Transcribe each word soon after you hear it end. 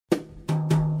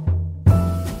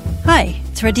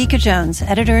It's Radhika Jones,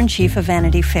 Editor-in-Chief of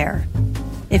Vanity Fair.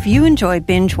 If you enjoy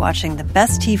binge-watching the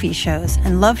best TV shows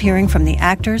and love hearing from the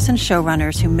actors and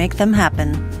showrunners who make them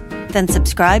happen, then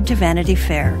subscribe to Vanity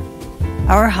Fair.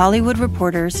 Our Hollywood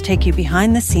reporters take you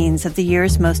behind the scenes of the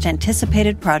year's most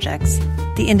anticipated projects,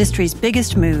 the industry's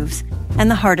biggest moves, and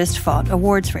the hardest-fought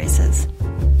awards races.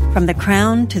 From The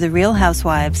Crown to The Real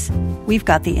Housewives, we've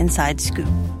got the inside scoop.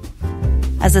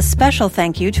 As a special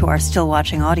thank you to our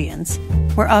still-watching audience,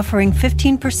 we're offering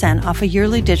 15% off a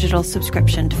yearly digital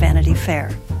subscription to Vanity Fair.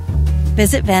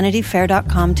 Visit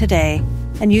vanityfair.com today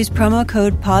and use promo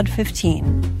code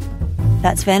POD15.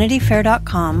 That's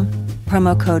vanityfair.com,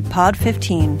 promo code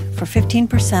POD15 for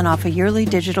 15% off a yearly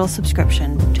digital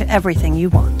subscription to everything you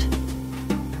want.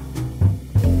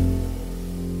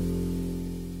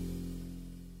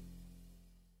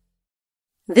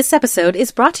 This episode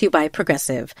is brought to you by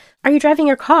Progressive. Are you driving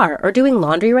your car or doing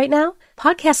laundry right now?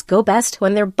 Podcasts go best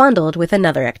when they're bundled with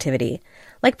another activity.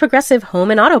 Like Progressive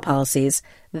home and auto policies,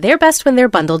 they're best when they're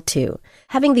bundled too.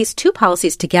 Having these two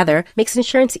policies together makes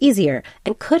insurance easier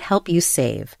and could help you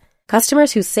save.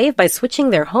 Customers who save by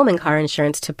switching their home and car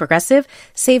insurance to Progressive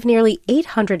save nearly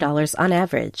 $800 on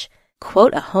average.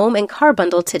 Quote a home and car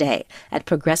bundle today at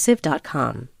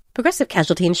Progressive.com. Progressive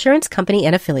Casualty Insurance Company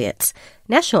and Affiliates.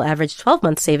 National average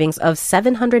 12-month savings of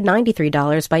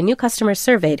 $793 by new customers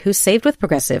surveyed who saved with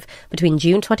Progressive between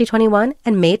June 2021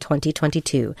 and May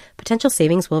 2022. Potential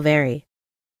savings will vary.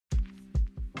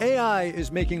 AI is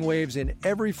making waves in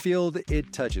every field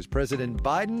it touches. President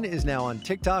Biden is now on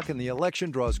TikTok, and the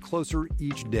election draws closer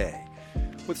each day.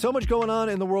 With so much going on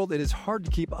in the world, it is hard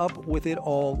to keep up with it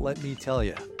all, let me tell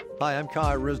you. Hi, I'm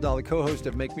Kai Rizdal, the co-host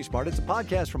of Make Me Smart. It's a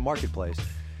podcast from Marketplace.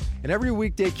 And every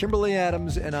weekday, Kimberly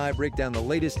Adams and I break down the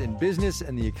latest in business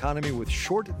and the economy with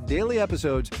short daily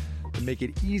episodes to make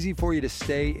it easy for you to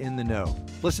stay in the know.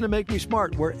 Listen to Make Me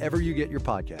Smart wherever you get your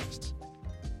podcasts.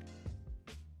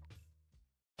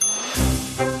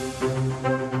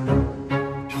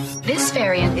 This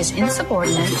variant is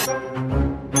insubordinate,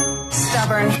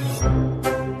 stubborn,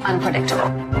 unpredictable.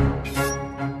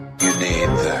 You need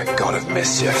the god of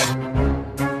mischief.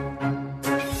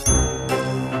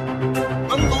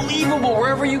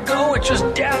 Wherever you go, it's just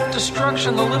death,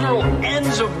 destruction, the literal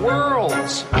ends of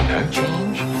worlds. I know.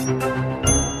 Change.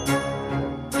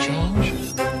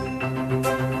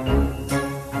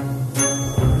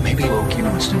 Maybe Loki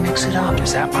wants to mix it up.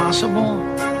 Is that possible?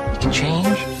 He can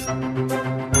change.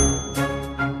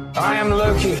 I am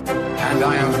Loki, and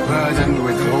I am burdened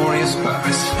with glorious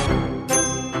purpose.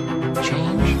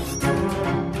 Change.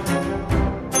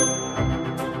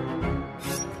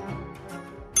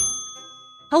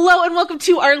 Hello and welcome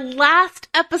to our last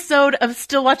episode of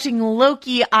Still Watching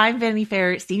Loki. I'm Vanity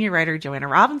Fair senior writer Joanna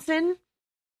Robinson.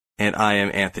 And I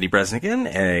am Anthony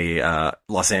Bresnikan, a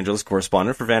Los Angeles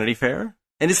correspondent for Vanity Fair.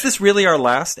 And is this really our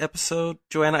last episode,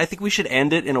 Joanna? I think we should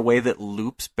end it in a way that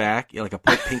loops back, like a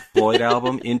Pink Floyd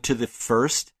album, into the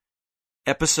first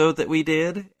episode that we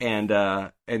did. And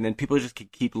then people just can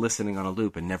keep listening on a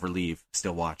loop and never leave,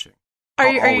 still watching.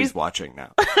 Are you watching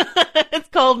now? It's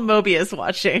called Mobius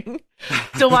watching.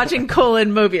 Still watching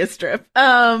Mobius strip.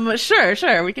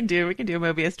 Sure. We can do a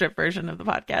Mobius strip version of the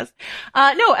podcast.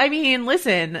 No, I mean,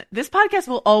 listen, this podcast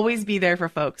will always be there for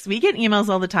folks. We get emails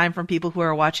all the time from people who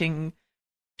are watching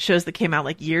shows that came out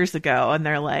like years ago, and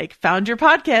they're like, found your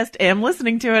podcast, am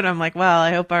listening to it. I'm like, well,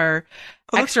 I hope our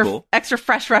extra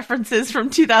fresh references from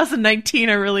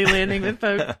 2019 are really landing with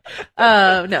folks.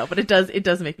 No, but it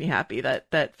does make me happy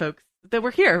that folks, that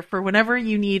we're here for whenever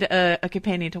you need a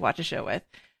companion to watch a show with.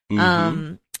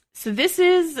 Mm-hmm. So this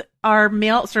is our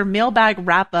mailbag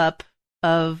wrap up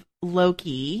of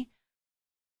Loki.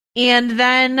 And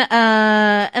then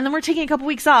we're taking a couple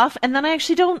weeks off, and then I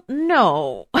actually don't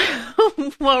know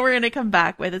what we're going to come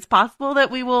back with. It's possible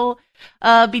that we will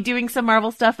be doing some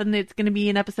Marvel stuff, and it's going to be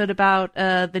an episode about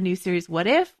the new series What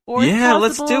If? Or yeah,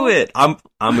 let's do it. I'm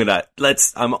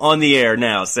on the air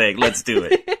now saying let's do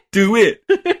it. Do it.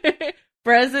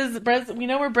 Brez, we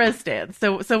know where Brez stands,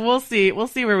 so we'll see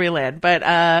where we land. But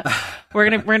we're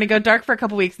gonna go dark for a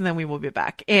couple weeks, and then we will be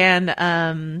back. And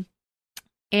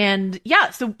yeah,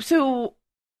 so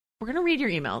we're gonna read your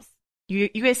emails. You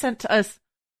guys sent to us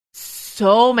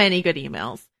so many good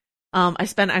emails. I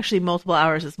spent actually multiple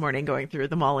hours this morning going through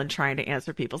them all and trying to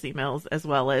answer people's emails, as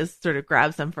well as sort of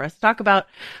grab some for us to talk about.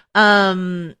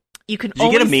 Did you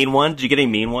get a mean one? Did you get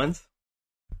any mean ones?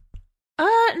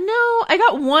 No, I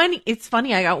got one. It's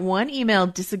funny. I got one email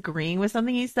disagreeing with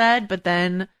something he said, but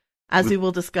then as we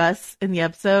will discuss in the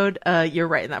episode, you're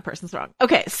right and that person's wrong.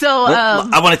 Okay, so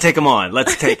I want to take them on.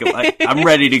 Let's take them. I'm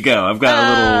ready to go. I've got a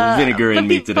little vinegar in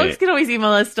me today. Folks can always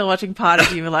email us,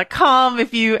 stillwatchingpod@gmail.com,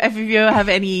 if you have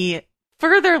any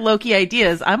further Loki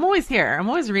ideas. I'm always here. I'm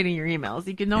always reading your emails.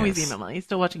 You can always email me,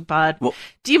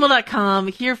 stillwatchingpod@gmail.com,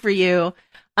 here for you.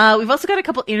 We've also got a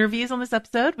couple interviews on this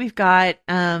episode. We've got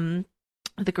the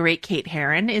great Kate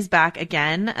Herron is back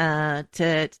again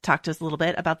to talk to us a little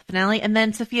bit about the finale. And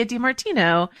then Sophia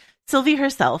Martino, Sylvie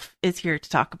herself, is here to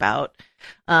talk about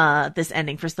this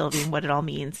ending for Sylvie and what it all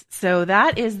means. So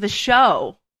that is the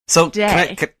show. So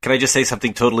can I just say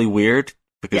something totally weird?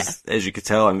 Because as you can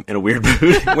tell, I'm in a weird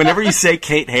mood. Whenever you say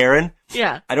Kate Herron,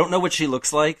 I don't know what she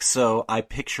looks like, so I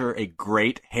picture a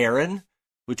great heron,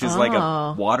 which is like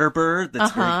a water bird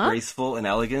that's very graceful and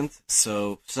elegant.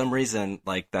 So for some reason,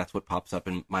 like, that's what pops up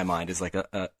in my mind is like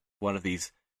a one of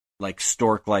these like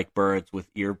stork-like birds with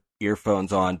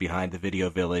earphones on behind the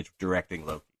video village directing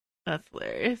Loki. That's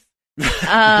hilarious.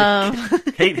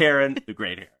 Kate Herron, the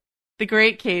great heron. The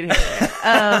great Kate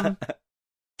Herron.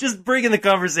 Just bringing the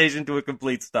conversation to a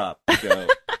complete stop. Go.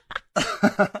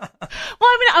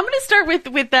 Well, I'm gonna start with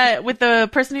the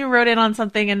person who wrote in on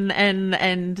something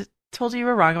and told you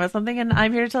were wrong about something, and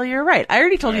I'm here to tell you you're right. I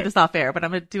already told you this off air, but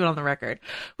I'm gonna do it on the record.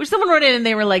 Which someone wrote in and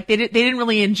they were like, they didn't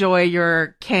really enjoy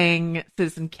your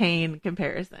Citizen Kane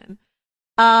comparison.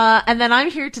 And then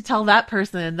I'm here to tell that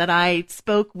person that I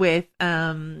spoke with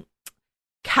Kazra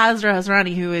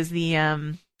Hasrani, who is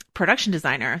the production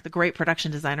designer, the great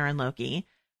production designer in Loki,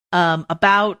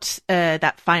 about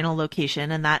that final location,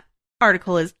 and that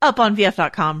article is up on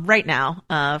VF.com right now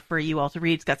for you all to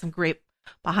read. It's got some great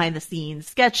behind the scenes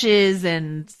sketches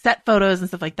and set photos and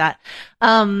stuff like that.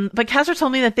 But Kazra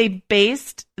told me that they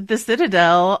based the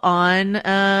Citadel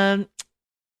on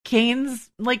Kane's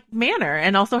like manor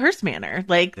and also Hearst Manor,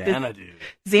 like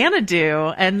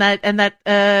Xanadu, and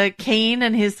that Kane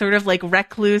and his sort of like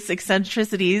recluse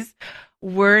eccentricities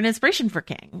were an inspiration for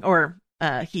King, or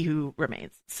He Who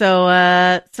Remains. So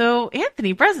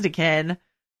Anthony Bresnikan,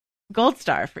 gold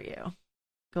star for you.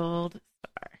 Gold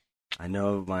star. I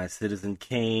know my Citizen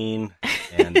Kane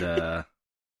and,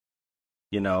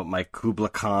 my Kubla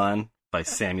Khan by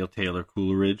Samuel Taylor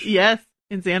Coleridge. Yes,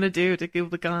 in Xanadu to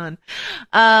Kubla Khan.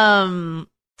 A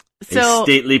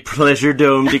stately pleasure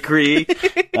dome decree.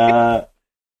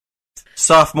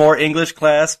 Sophomore English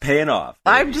class paying off.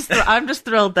 I'm just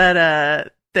thrilled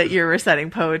that you're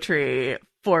reciting poetry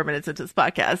 4 minutes into this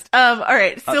podcast. All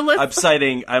right, so I'm I've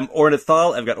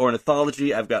got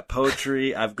ornithology, I've got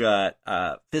poetry, I've got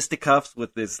fisticuffs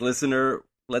with this listener.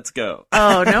 Let's go.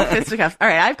 Oh, no fisticuffs. All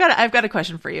right, I've got a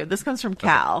question for you. This comes from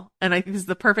Cal, and I think this is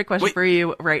the perfect question for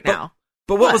you right now.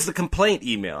 But what was the complaint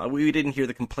email? We didn't hear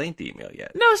the complaint email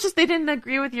yet. No, it's just they didn't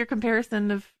agree with your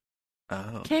comparison of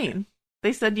Kane.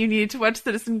 They said you needed to watch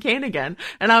Citizen Kane again.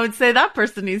 And I would say that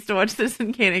person needs to watch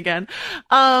Citizen Kane again.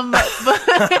 But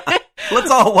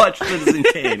let's all watch Citizen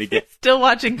Kane again. Still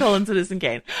watching Citizen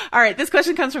Kane. All right. This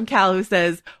question comes from Cal, who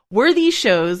says, were these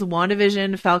shows,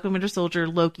 WandaVision, Falcon Winter Soldier,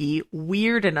 Loki,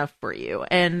 weird enough for you?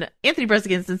 And Anthony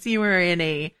Bresnikan, since you were in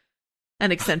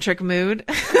an eccentric mood,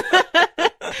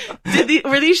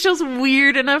 were these shows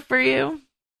weird enough for you?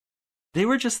 They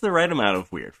were just the right amount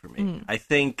of weird for me. I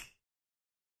think,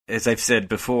 as I've said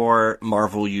before,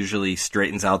 Marvel usually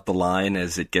straightens out the line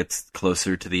as it gets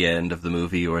closer to the end of the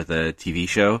movie or the TV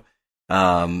show,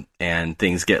 and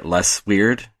things get less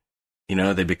weird.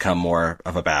 They become more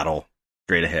of a battle,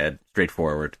 straight ahead,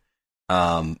 straightforward. They're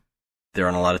on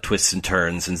a lot of twists and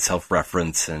turns and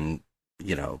self-reference and,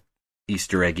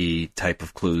 Easter eggy type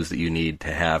of clues that you need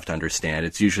to have to understand.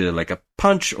 It's usually like a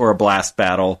punch or a blast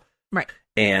battle. Right.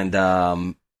 And,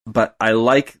 but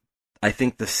I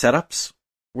think the setups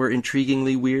were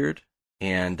intriguingly weird,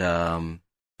 and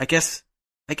I guess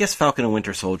Falcon and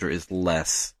Winter Soldier is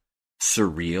less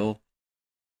surreal,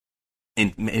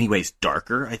 in many ways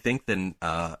darker, I think, than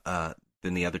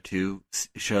the other two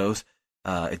shows.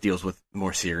 It deals with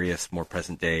more serious, more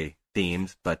present day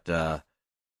themes, but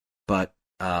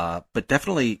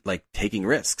definitely like taking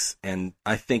risks. And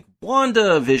I think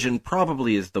WandaVision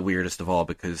probably is the weirdest of all,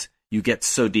 because you get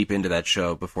so deep into that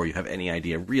show before you have any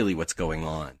idea really what's going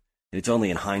on. It's only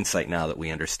in hindsight now that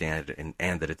we understand it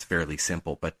and that it's fairly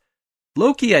simple. But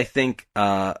Loki, I think,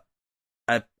 what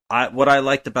I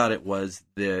liked about it was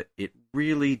that it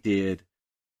really did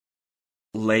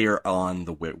layer on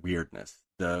the weirdness.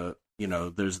 There's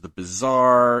the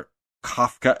bizarre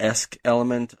Kafka-esque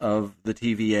element of the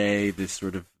TVA, this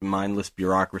sort of mindless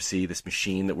bureaucracy, this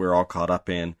machine that we're all caught up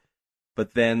in.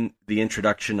 But then the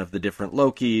introduction of the different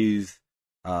Lokis,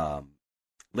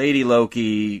 Lady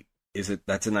Loki,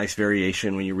 that's a nice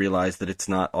variation when you realize that it's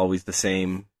not always the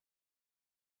same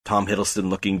Tom Hiddleston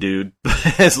looking dude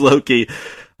as Loki,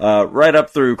 right up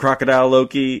through crocodile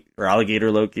Loki or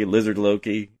alligator Loki, lizard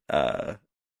Loki.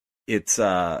 It's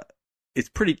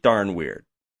pretty darn weird,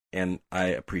 and I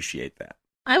appreciate that.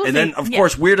 Then, of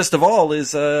course, weirdest of all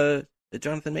is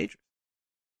Jonathan Majors.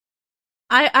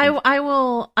 I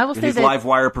will say his that live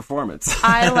wire performance.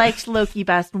 I liked Loki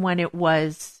best when it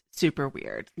was super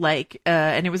weird, like,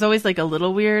 and it was always like a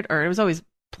little weird, or it was always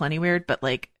plenty weird, but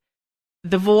like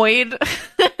the void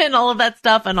and all of that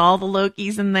stuff, and all the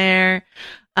Lokis in there,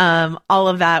 all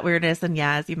of that weirdness, and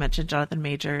yeah, as you mentioned, Jonathan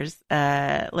Majors,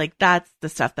 like that's the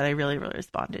stuff that I really, really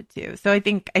responded to. So I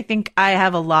think I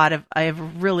have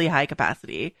really high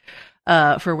capacity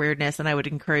for weirdness, and I would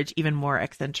encourage even more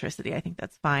eccentricity. I think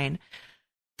that's fine.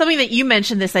 Something that you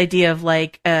mentioned, this idea of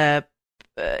like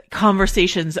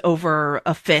conversations over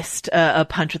a fist, a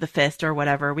punch with a fist or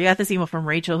whatever. We got this email from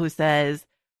Rachel who says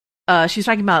she's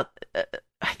talking about,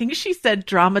 I think she said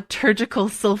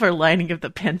dramaturgical silver lining of the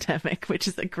pandemic, which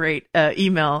is a great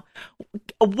email.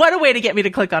 What a way to get me to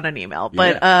click on an email.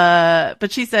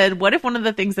 But she said, what if one of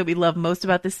the things that we love most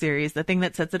about this series, the thing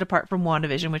that sets it apart from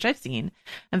WandaVision, which I've seen,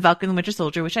 and Falcon and the Winter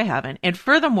Soldier, which I haven't, and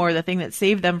furthermore, the thing that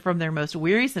saved them from their most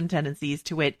wearisome tendencies,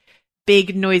 to wit,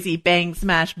 big, noisy, bang,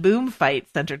 smash, boom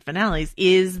fight-centered finales,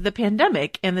 is the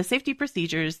pandemic and the safety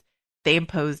procedures they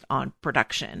imposed on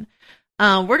production.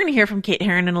 We're going to hear from Kate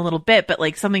Herron in a little bit, but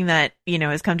like something that,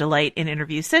 has come to light in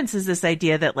interviews since is this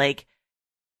idea that like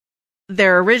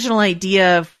their original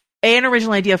idea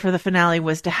for the finale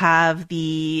was to have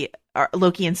the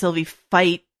Loki and Sylvie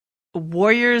fight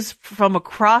warriors from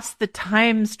across the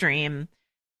time stream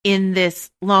in this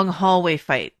long hallway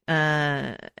fight.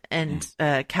 And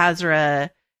Kazra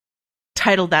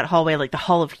titled that hallway like the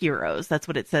Hall of Heroes. That's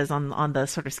what it says on the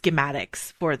sort of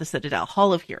schematics for the Citadel,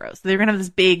 Hall of Heroes. So they're going to have this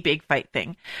big, big fight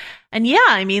thing. And yeah,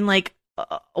 I mean, like,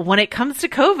 when it comes to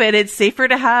COVID, it's safer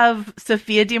to have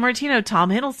Sophia Martino, Tom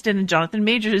Hiddleston, and Jonathan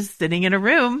Majors sitting in a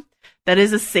room. That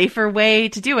is a safer way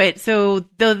to do it. So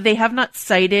though they have not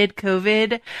cited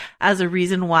COVID as a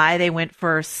reason why they went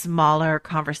for a smaller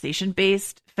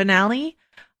conversation-based finale,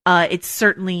 it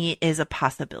certainly is a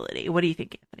possibility. What do you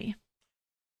think, Anthony?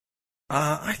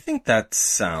 I think that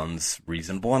sounds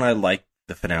reasonable, and I like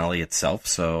the finale itself,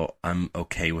 so I'm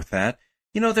okay with that.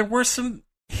 There were some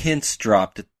hints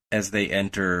dropped as they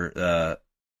enter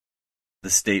the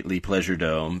stately Pleasure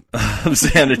Dome of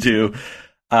Xanadu,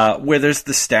 where there's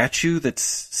the statue that's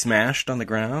smashed on the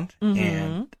ground,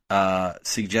 and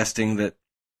suggesting that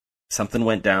something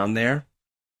went down there.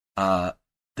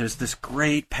 There's this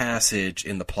great passage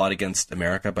in The Plot Against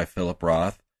America by Philip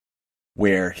Roth,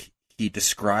 where he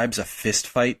describes a fist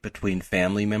fight between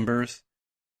family members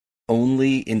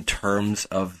only in terms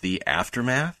of the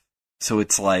aftermath. So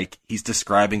it's like he's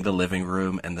describing the living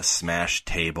room and the smashed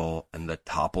table and the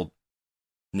toppled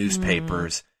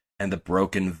newspapers and the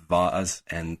broken vase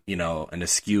and, an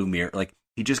askew mirror. Like,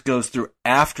 he just goes through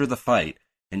after the fight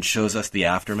and shows us the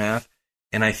aftermath.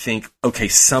 And I think, okay,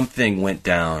 something went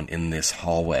down in this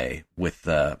hallway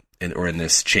or in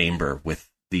this chamber with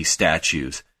these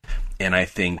statues. And I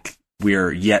think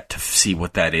we're yet to see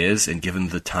what that is, and given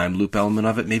the time loop element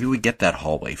of it, maybe we get that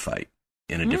hallway fight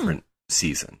in a different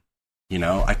season.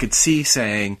 I could see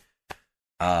saying,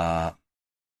 you know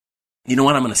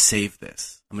what, I'm going to save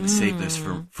this. I'm going to save this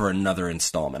for another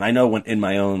installment. I know when in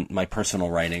my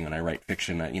personal writing, when I write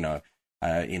fiction, there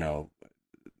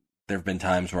have been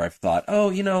times where I've thought,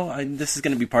 this is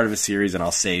going to be part of a series, and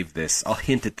I'll save this. I'll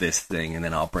hint at this thing, and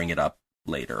then I'll bring it up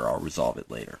later, or I'll resolve it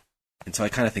later. And so I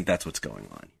kind of think that's what's going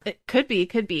on. It could be.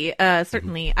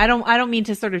 Certainly. I don't mean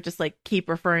to sort of just like keep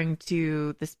referring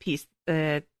to this piece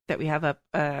that we have up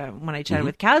when I chatted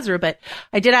with Kazra, but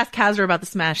I did ask Kazra about the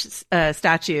smashed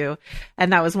statue,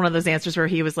 and that was one of those answers where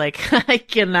he was like, I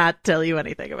cannot tell you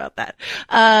anything about that.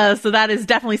 So that is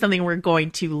definitely something we're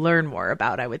going to learn more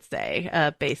about, I would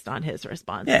say, based on his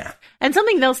response. Yeah. And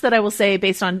something else that I will say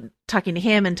based on talking to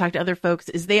him and talk to other folks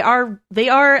is they are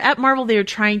at Marvel, they are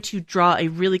trying to draw a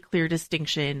really clear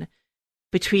distinction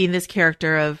between this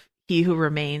character of He Who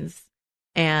Remains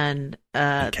and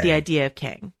the idea of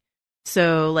Kang.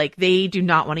 So like they do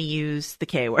not want to use the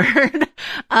K word.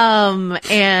 And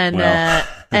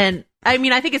I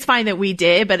mean, I think it's fine that we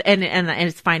did, but and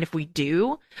it's fine if we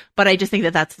do, but I just think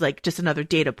that that's like just another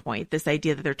data point, this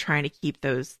idea that they're trying to keep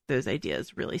those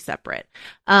ideas really separate.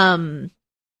 And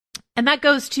that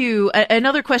goes to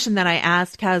another question that I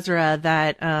asked Kazra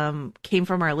that came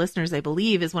from our listeners, I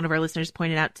believe, is one of our listeners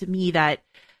pointed out to me that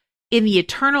in the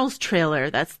Eternals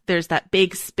trailer, there's that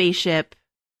big spaceship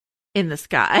in the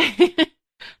sky.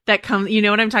 that comes, you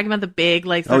know what I'm talking about? The big,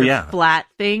 like, sort of flat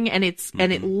thing. And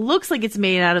and it looks like it's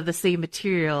made out of the same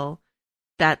material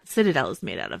that Citadel is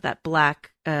made out of, that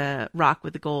black rock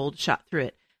with the gold shot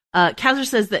through it. Kaiser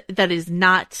says that is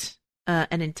not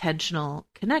an intentional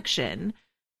connection,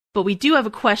 but we do have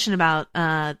a question about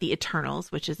the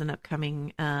Eternals, which is an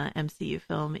upcoming MCU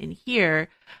film in here.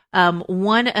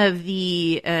 One of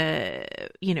the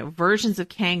versions of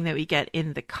Kang that we get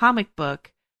in the comic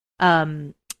book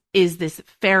is this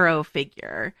pharaoh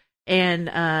figure. And,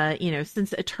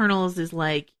 since Eternals is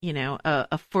like,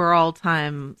 a for all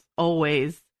time,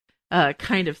 always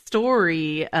kind of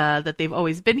story that they've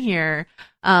always been here,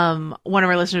 one of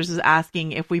our listeners was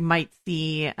asking if we might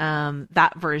see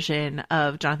that version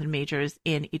of Jonathan Majors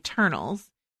in Eternals.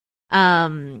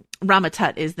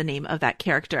 Ramatut is the name of that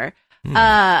character.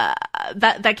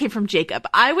 That came from Jacob.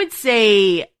 I would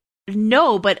say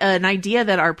no, but an idea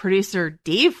that our producer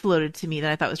Dave floated to me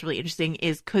that I thought was really interesting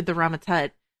is, could the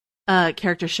Ramatut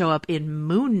character show up in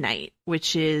Moon Knight,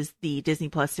 which is the Disney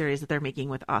Plus series that they're making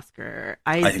with Oscar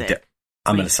Isaac? I think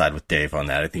I'm going to side with Dave on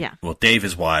that. I think, well, Dave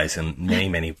is wise in many,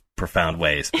 many profound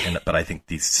ways, but I think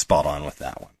he's spot on with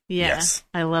that one. Yeah, yes.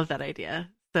 I love that idea.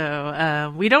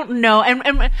 So we don't know.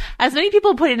 And as many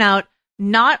people pointed out,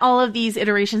 not all of these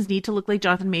iterations need to look like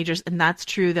Jonathan Majors, and that's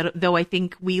true, that though I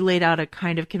think we laid out a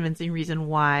kind of convincing reason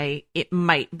why it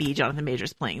might be Jonathan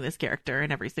Majors playing this character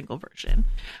in every single version.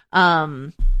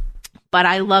 But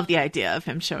I love the idea of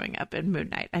him showing up in Moon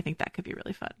Knight. I think that could be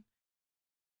really fun.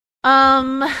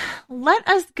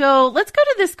 Let's go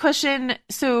to this question.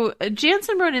 So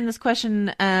Jansen wrote in this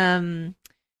question,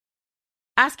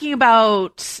 asking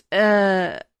about,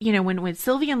 when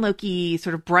Sylvie and Loki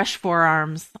sort of brush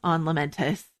forearms on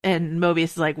Lamentis, and Mobius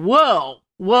is like, whoa,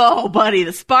 buddy,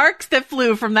 the sparks that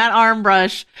flew from that arm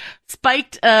brush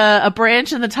spiked a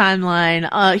branch in the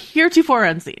timeline, heretofore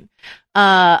unseen.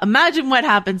 Imagine what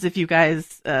happens if you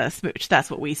guys smooch. That's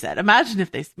what we said. Imagine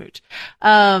if they smooch.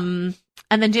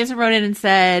 And then Jason wrote in and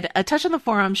said, a touch on the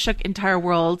forearm shook entire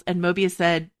world. And Mobius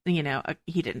said, he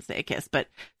didn't say a kiss, but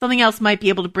something else might be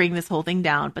able to bring this whole thing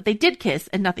down. But they did kiss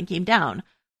and nothing came down.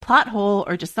 Plot hole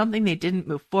or just something they didn't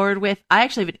move forward with. I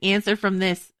actually have an answer from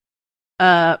this,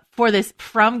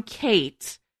 from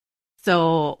Kate.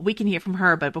 So we can hear from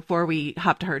her, but before we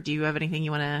hop to her, do you have anything you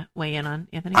want to weigh in on,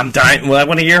 Anthony? I'm dying. Well, I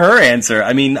want to hear her answer.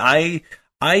 I mean, I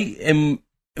am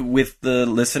with the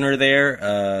listener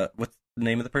there. What's the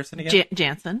name of the person again?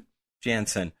 Jansen.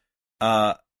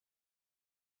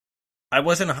 I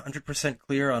wasn't 100%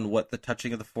 clear on what the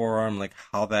touching of the forearm, like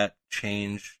how that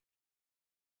changed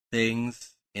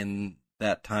things in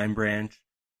that time branch.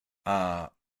 I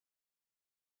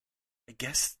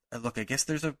guess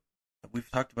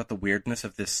we've talked about the weirdness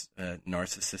of this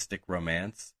narcissistic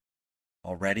romance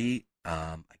already.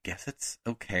 I guess it's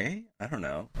okay. I don't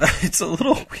know. It's a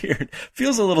little weird.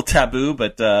 Feels a little taboo,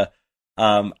 but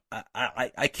I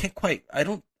can't quite. I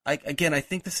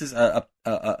think this is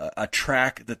a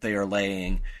track that they are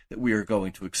laying that we are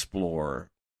going to explore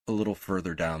a little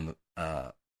further down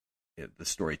the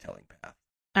storytelling path.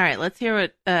 All right, let's hear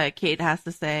what Kate has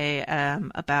to say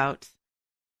about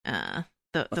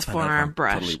the forearm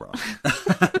brush. Totally wrong.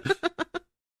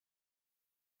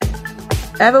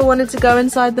 Ever wanted to go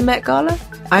inside the Met Gala?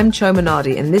 I'm Cho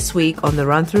Minardi, and this week on The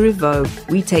Run Through with Vogue,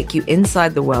 we take you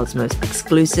inside the world's most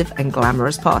exclusive and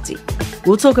glamorous party.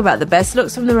 We'll talk about the best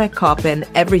looks from the red carpet and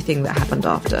everything that happened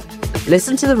after.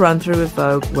 Listen to The Run Through with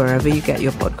Vogue wherever you get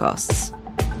your podcasts.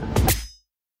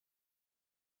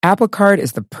 Apple Card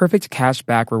is the perfect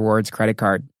cash-back rewards credit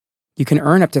card. You can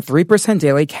earn up to 3%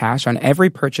 daily cash on every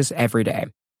purchase every day.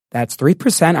 That's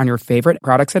 3% on your favorite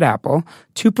products at Apple,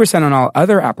 2% on all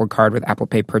other Apple Card with Apple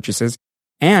Pay purchases,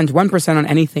 and 1% on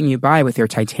anything you buy with your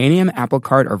titanium Apple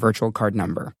Card or virtual card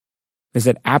number.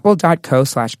 Visit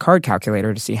apple.co/card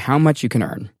calculator to see how much you can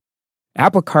earn.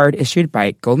 Apple Card issued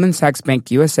by Goldman Sachs Bank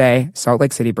USA, Salt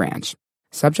Lake City branch.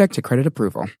 Subject to credit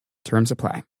approval. Terms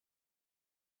apply.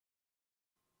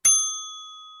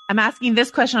 I'm asking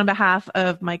this question on behalf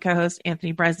of my co-host,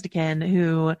 Anthony Bresnikan,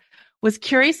 who was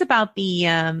curious about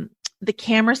the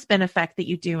camera spin effect that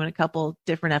you do in a couple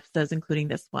different episodes, including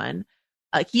this one.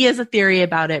 He has a theory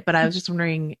about it, but I was just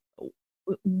wondering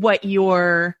what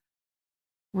your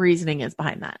reasoning is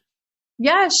behind that.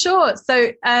 Yeah, sure.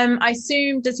 So I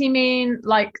assume, does he mean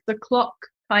like the clock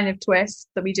kind of twist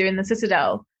that we do in the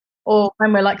Citadel, or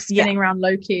when we're like spinning around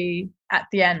Loki at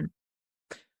the end?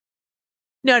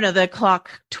 No, the clock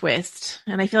twist.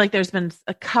 And I feel like there's been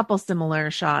a couple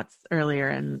similar shots earlier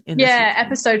in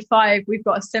episode 5, we've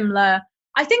got a similar.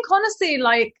 I think honestly,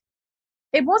 like,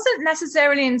 it wasn't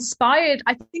necessarily inspired.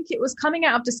 I think it was coming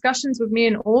out of discussions with me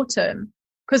in Autumn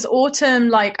because Autumn,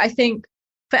 like, I think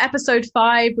for episode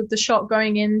 5 with the shot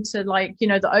going into, like, you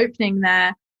know, the opening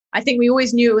there, I think we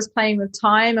always knew it was playing with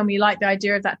time and we liked the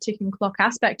idea of that ticking clock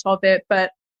aspect of it.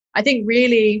 But I think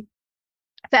really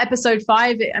for episode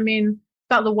 5,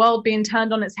 about the world being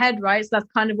turned on its head, right? So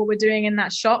that's kind of what we're doing in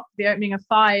that shot, the opening of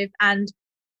 5. And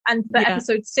for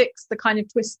episode 6, the kind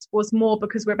of twist was more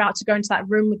because we're about to go into that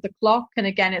room with the clock. And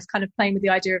again, it's kind of playing with the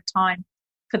idea of time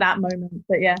for that moment.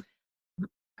 But yeah.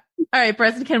 All right,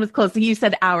 Bresnikan was close. You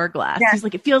said hourglass. Yeah. She's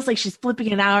like, it feels like she's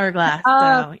flipping an hourglass. Oh,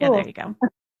 so cool. yeah, there you go.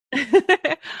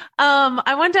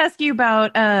 I wanted to ask you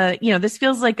about, this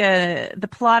feels like the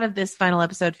plot of this final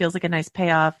episode feels like a nice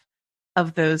payoff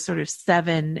of those sort of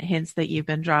 7 hints that you've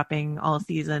been dropping all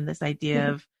season. This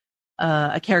idea of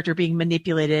a character being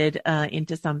manipulated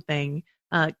into something.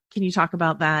 Can you talk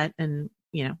about that? And,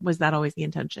 was that always the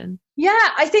intention? Yeah,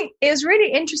 I think it was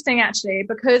really interesting actually,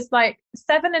 because like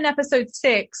 7 in episode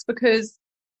 6, because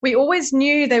we always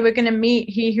knew they were going to meet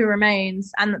He Who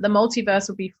Remains and that the multiverse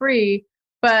would be free.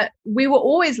 But we were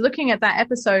always looking at that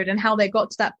episode and how they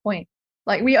got to that point.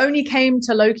 Like we only came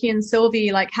to Loki and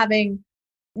Sylvie, like having,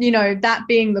 that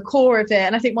being the core of it.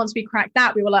 And I think once we cracked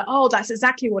that, we were like, oh, that's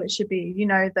exactly what it should be.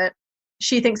 That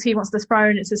she thinks he wants the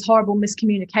throne. It's this horrible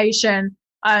miscommunication.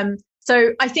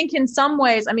 So I think in some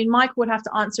ways, Michael would have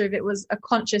to answer if it was a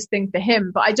conscious thing for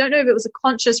him, but I don't know if it was a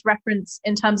conscious reference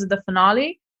in terms of the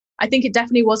finale. I think it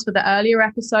definitely was for the earlier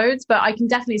episodes, but I can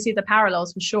definitely see the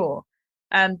parallels for sure.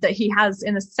 That he has,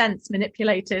 in a sense,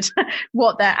 manipulated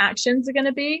what their actions are going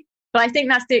to be. But I think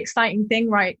that's the exciting thing,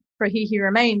 right, for He Who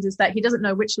Remains, is that he doesn't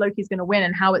know which Loki's going to win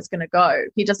and how it's going to go.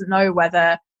 He doesn't know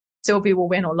whether Sylvie will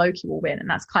win or Loki will win. And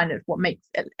that's kind of what makes,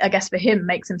 I guess for him,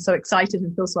 makes him so excited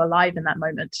and feel so alive in that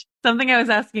moment. Something I was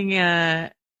asking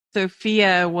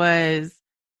Sophia was,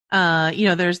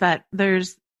 there's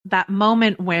that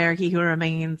moment where He Who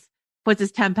Remains puts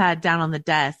his TemPad down on the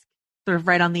desk, sort of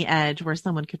right on the edge where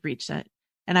someone could reach it.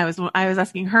 And I was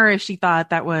asking her if she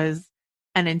thought that was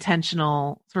an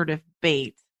intentional sort of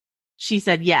bait. She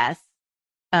said yes.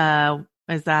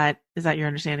 Is that your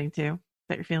understanding too? Is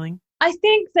that your feeling? I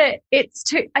think that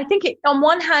on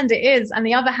one hand it is, and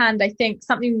the other hand, I think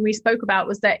something we spoke about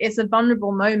was that it's a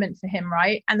vulnerable moment for him,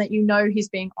 right? And that he's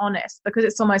being honest, because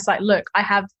it's almost like, look, I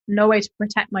have no way to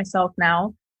protect myself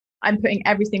now. I'm putting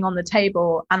everything on the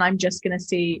table and I'm just going to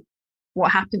see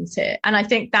what happens here. And I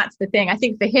think that's the thing. I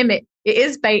think for him, it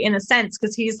is bait in a sense,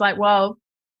 because he's like, well,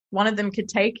 one of them could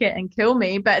take it and kill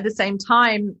me, but at the same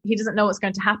time, he doesn't know what's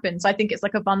going to happen. So I think it's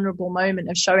like a vulnerable moment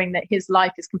of showing that his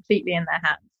life is completely in their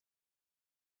hands.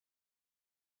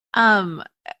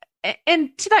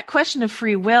 And to that question of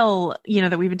free will,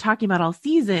 that we've been talking about all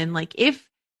season, like if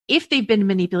they've been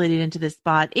manipulated into this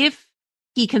spot, if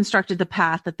he constructed the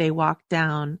path that they walked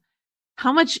down,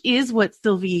 how much is what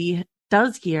Sylvie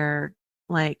does here,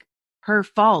 like her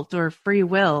fault or free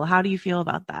will? How do you feel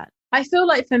about that? I feel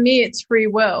like for me, it's free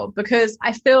will, because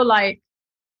I feel like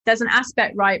there's an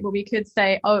aspect, right, where we could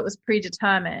say, oh, it was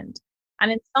predetermined.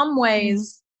 And in some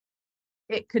ways,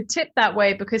 it could tip that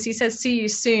way, because he says, see you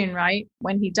soon, right,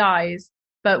 when he dies.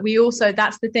 But we also,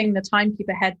 that's the thing the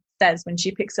timekeeper head says when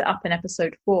she picks it up in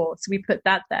episode 4. So we put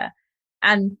that there.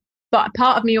 But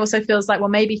part of me also feels like, well,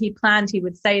 maybe he planned he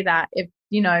would say that if,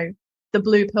 the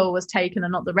blue pill was taken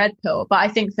and not the red pill. But I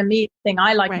think for me, the thing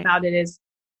I like about it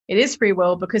is free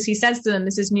will, because he says to them,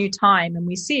 this is new time, and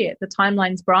we see it. The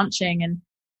timeline's branching and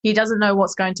he doesn't know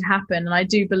what's going to happen. And I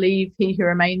do believe He Who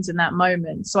Remains in that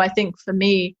moment. So I think for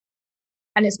me,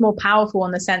 and it's more powerful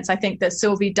in the sense, I think that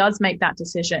Sylvie does make that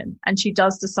decision and she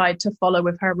does decide to follow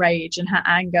with her rage and her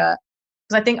anger.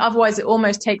 Because I think otherwise it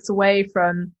almost takes away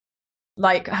from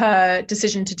like her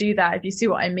decision to do that, if you see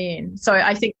what I mean. So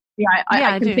I think,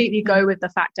 I completely go with the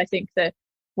fact. I think that,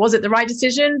 was it the right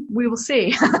decision? We will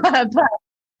see. but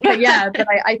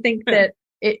I think that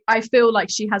I feel like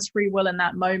she has free will in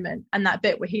that moment, and that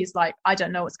bit where he's like, I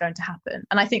don't know what's going to happen.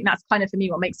 And I think that's kind of, for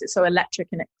me, what makes it so electric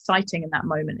and exciting in that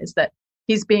moment, is that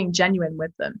he's being genuine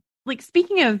with them. Like,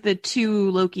 speaking of the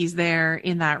two Lokis there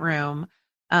in that room,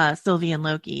 Sylvie and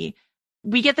Loki,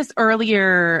 we get this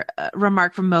earlier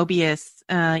remark from Mobius,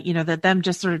 that them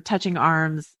just sort of touching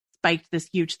arms spiked this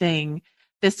huge thing,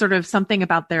 this sort of something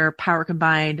about their power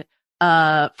combined.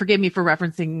 Forgive me for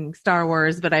referencing Star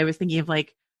Wars, but I was thinking of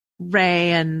like Rey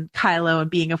and Kylo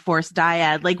and being a Force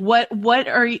dyad. Like what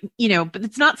are, but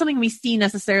it's not something we see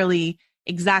necessarily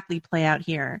exactly play out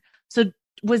here. So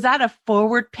was that a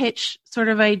forward pitch sort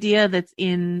of idea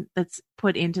that's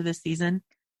put into this season?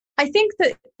 I think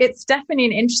that it's definitely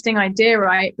an interesting idea,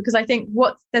 right? Because I think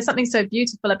there's something so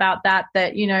beautiful about that,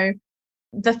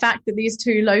 the fact that these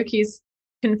two Lokis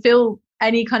can feel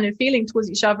any kind of feeling towards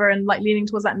each other and like leaning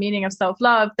towards that meaning of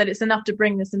self-love, that it's enough to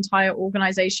bring this entire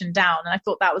organization down. And I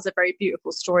thought that was a very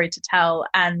beautiful story to tell.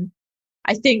 And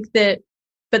I think that,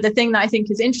 but the thing that I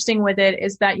think is interesting with it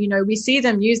is that, you know, we see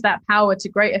them use that power to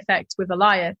great effect with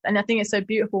Elias. And I think it's so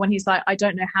beautiful when he's like, I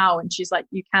don't know how. And she's like,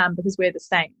 you can, because we're the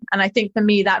same. And I think for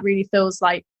me, that really feels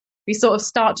like we sort of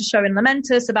start to show in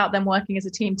Lamentus about them working as a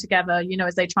team together, you know,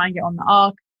 as they try and get on the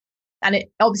ark. And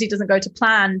it obviously doesn't go to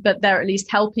plan, but they're at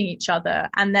least helping each other.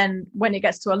 And then when it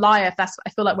gets to Elias, that's, I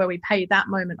feel like, where we pay that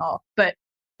moment off. But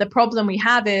the problem we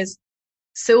have is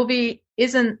Sylvie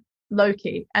isn't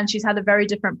Loki, and she's had a very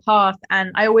different path.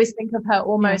 And I always think of her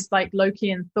almost like Loki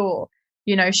and Thor.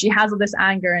 You know, she has all this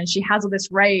anger and she has all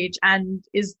this rage and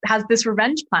has this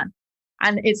revenge plan.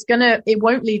 And it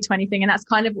won't lead to anything. And that's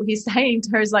kind of what he's saying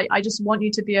to her, is like, I just want you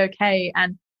to be okay.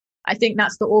 And I think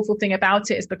that's the awful thing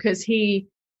about it, is because he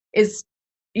is,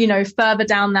 you know, further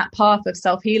down that path of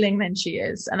self-healing than she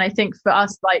is. And I think for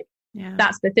us, like,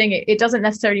 that's the thing. It doesn't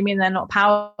necessarily mean they're not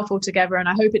powerful together. And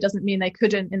I hope it doesn't mean they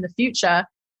couldn't in the future,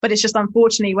 but it's just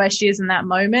unfortunately where she is in that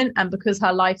moment. And because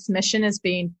her life's mission has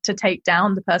been to take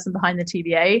down the person behind the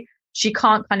TVA, she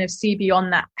can't kind of see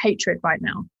beyond that hatred right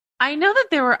now. I know that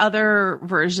there were other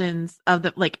versions of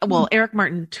the, like, well, Eric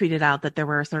Martin tweeted out that there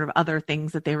were sort of other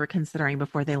things that they were considering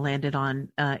before they landed on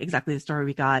exactly the story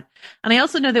we got. And I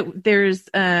also know that there's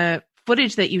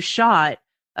footage that you shot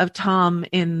of Tom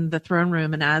in the throne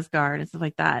room in Asgard and stuff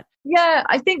like that. Yeah,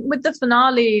 I think with the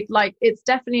finale, like, it's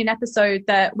definitely an episode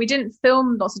that we didn't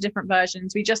film lots of different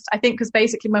versions. I think because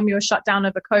basically when we were shut down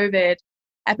over COVID,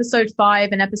 episode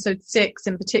 5 and episode 6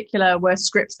 in particular were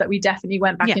scripts that we definitely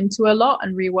went back into a lot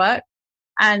and reworked.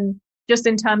 And just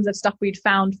in terms of stuff we'd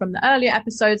found from the earlier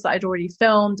episodes that I'd already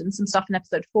filmed, and some stuff in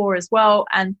episode 4 as well.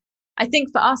 And I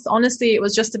think for us, honestly, it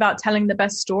was just about telling the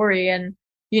best story. And,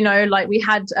 you know, like, we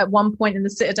had at one point in the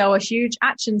Citadel a huge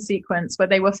action sequence where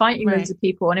they were fighting loads of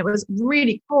people, and it was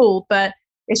really cool. But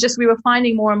it's just we were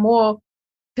finding more and more,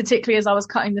 particularly as I was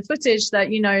cutting the footage, that,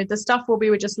 you know, the stuff where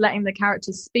we were just letting the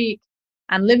characters speak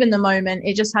and live in the moment,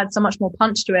 it just had so much more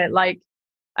punch to it. Like,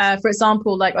 for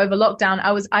example, like over lockdown,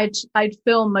 I'd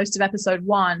filmed most of episode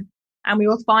 1, and we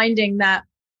were finding that,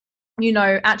 you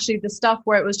know, actually the stuff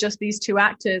where it was just these two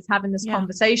actors having this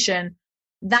conversation,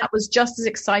 that was just as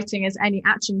exciting as any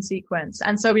action sequence.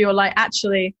 And so we were like,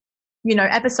 actually, you know,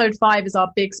 episode 5 is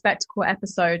our big spectacle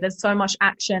episode. There's so much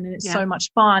action and it's so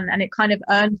much fun, and it kind of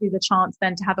earned you the chance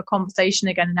then to have a conversation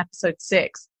again in episode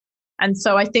 6. And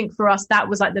so I think for us, that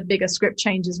was like the bigger script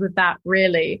changes with that,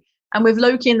 really. And with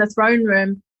Loki in the throne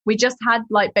room, we just had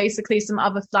like basically some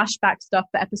other flashback stuff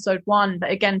for episode 1. But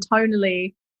again,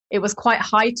 tonally, it was quite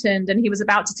heightened, and he was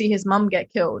about to see his mum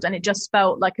get killed. And it just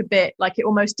felt like a bit like it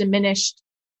almost diminished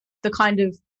the kind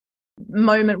of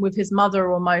moment with his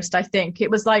mother almost. I think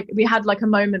it was like we had like a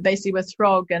moment basically with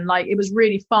Throg, and like it was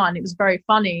really fun. It was very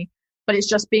funny. But it's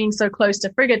just being so close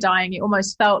to Frigga dying, it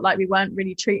almost felt like we weren't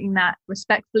really treating that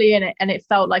respectfully, and it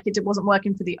felt like it wasn't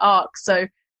working for the arc. So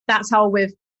that's how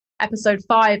with episode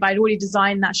 5, I'd already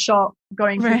designed that shot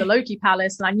going through the Loki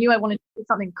palace, and I knew I wanted to do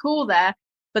something cool there.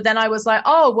 But then I was like,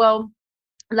 oh, well,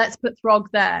 let's put Throg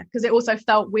there, because it also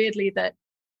felt weirdly that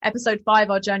episode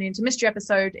 5, our Journey into Mystery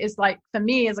episode, is like, for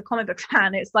me as a comic book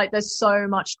fan, it's like there's so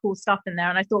much cool stuff in there.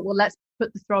 And I thought, well, let's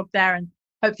put the Throg there, and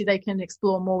hopefully they can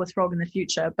explore more with Throg in the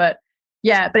future. But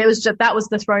yeah, but it was just, that was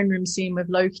the throne room scene with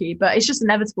Loki. But it's just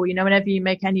inevitable, you know, whenever you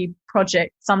make any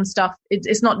project, some stuff,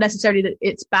 it's not necessarily that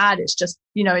it's bad. It's just,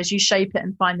 you know, as you shape it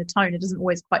and find the tone, it doesn't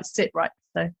always quite sit right.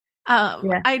 So,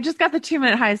 I just got the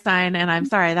 2-minute high sign, and I'm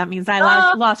sorry. That means I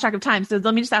lost track of time. So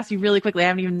let me just ask you really quickly. I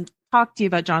haven't even talked to you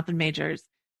about Jonathan Majors.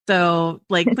 So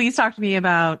like, please talk to me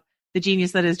about the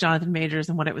genius that is Jonathan Majors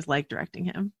and what it was like directing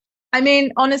him. I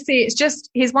mean, honestly, it's just,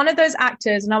 he's one of those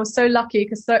actors, and I was so lucky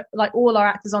because like all our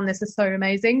actors on this are so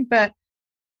amazing, but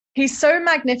he's so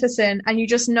magnificent, and you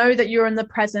just know that you're in the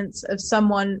presence of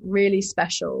someone really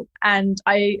special. And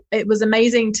it was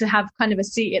amazing to have kind of a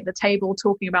seat at the table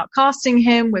talking about casting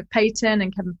him with Peyton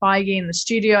and Kevin Feige in the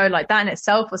studio. Like, that in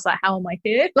itself was like, how am I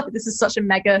here? Like, this is such a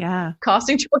mega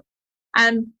casting choice.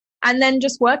 And then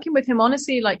just working with him,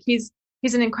 honestly, like he's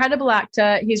an incredible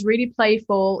actor. He's really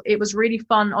playful. It was really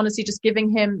fun, honestly, just giving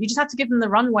him, you just have to give him the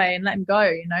runway and let him go,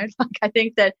 you know? Like, I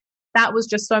think that was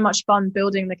just so much fun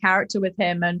building the character with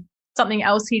him. And something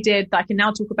else he did that I can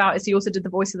now talk about is he also did the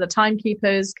voice of the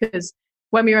Timekeepers, because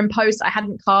when we were in post, I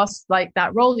hadn't cast like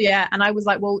that role yet. And I was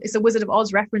like, well, it's a Wizard of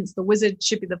Oz reference. The wizard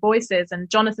should be the voices.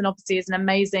 And Jonathan obviously is an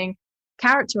amazing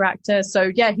character actor.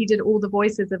 So yeah, he did all the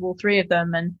voices of all 3 of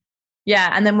them. And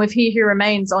yeah. And then with He Who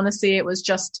Remains, honestly, it was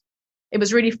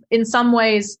really, in some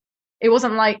ways, it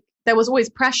wasn't like there was always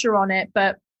pressure on it,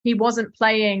 but he wasn't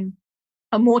playing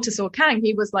a Mortis or Kang.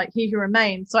 He was like He Who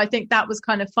Remains. So I think that was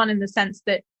kind of fun in the sense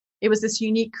that it was this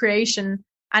unique creation,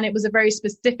 and it was a very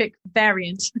specific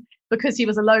variant because he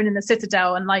was alone in the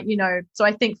Citadel. And like, you know, so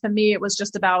I think for me, it was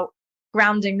just about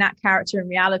grounding that character in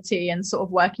reality and sort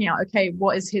of working out, okay,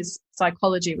 what is his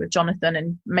psychology with Jonathan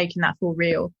and making that feel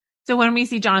real. So when we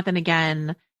see Jonathan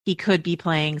again, he could be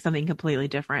playing something completely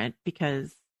different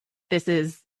because this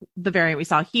is the variant we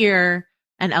saw here,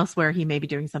 and elsewhere he may be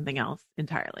doing something else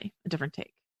entirely, a different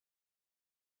take.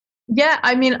 Yeah,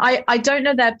 I mean, I don't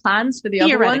know their plans for the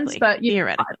other ones, but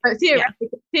theoretically,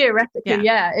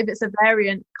 yeah. If it's a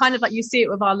variant, kind of like you see it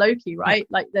with our Loki, right?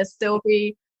 Like there's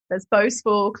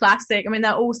boastful, classic. I mean,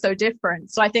 they're all so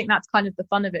different. So I think that's kind of the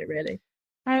fun of it, really.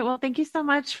 All right. Well, thank you so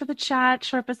much for the chat.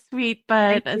 Short but sweet,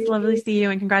 but it's lovely to see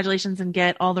you, and congratulations, and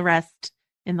get all the rest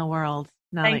in the world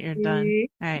now that you're done.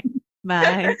 All right.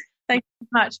 Bye. Thank you so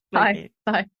much. Bye.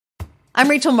 Bye. I'm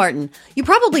Rachel Martin. You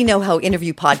probably know how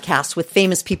interview podcasts with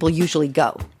famous people usually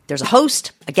go. There's a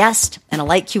host, a guest, and a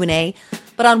light Q&A.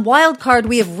 But on Wildcard,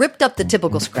 we have ripped up the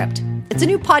typical script. It's a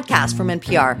new podcast from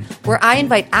NPR where I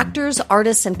invite actors,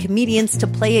 artists, and comedians to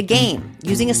play a game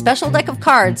using a special deck of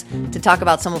cards to talk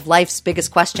about some of life's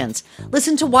biggest questions.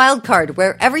 Listen to Wildcard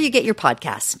wherever you get your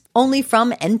podcasts, only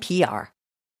from NPR.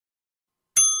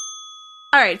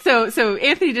 All right, so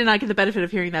Anthony did not get the benefit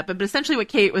of hearing that, but essentially what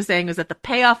Kate was saying was that the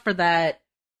payoff for that,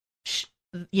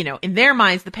 you know, in their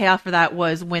minds, the payoff for that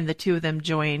was when the two of them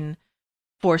join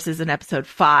forces in episode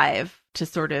 5 to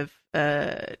sort of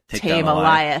tame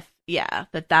Alioth. Yeah,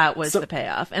 that was the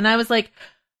payoff. And I was like,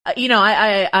 you know,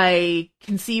 I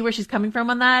can see where she's coming from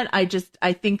on that.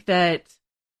 I think that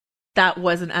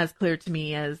wasn't as clear to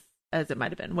me as it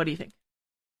might have been. What do you think?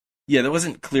 Yeah, that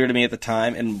wasn't clear to me at the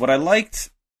time. And what I liked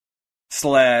 /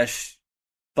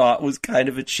 thought was kind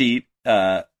of a cheat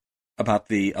about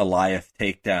the Alioth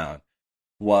takedown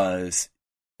was,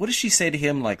 what does she say to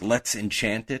him? Like, let's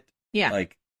enchant it? Yeah.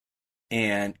 Like,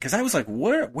 and because I was like,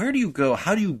 where do you go?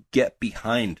 How do you get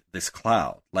behind this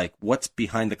cloud? Like, what's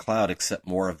behind the cloud except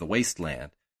more of the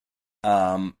wasteland?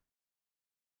 And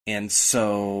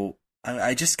so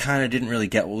I just kind of didn't really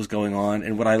get what was going on.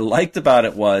 And what I liked about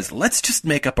it was, let's just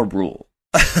make up a rule.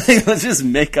 Let's just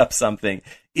make up something,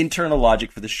 internal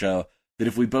logic for the show, that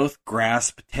if we both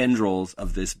grasp tendrils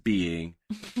of this being,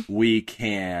 we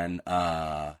can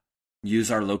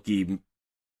use our Loki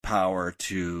power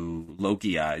to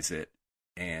Lokiize it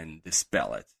and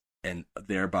dispel it, and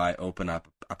thereby open up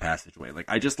a passageway. Like,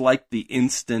 I just liked the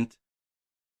instant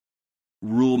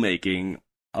rulemaking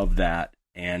of that,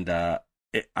 and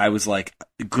I was like,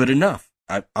 good enough.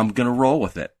 I'm going to roll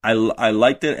with it. I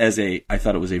liked it I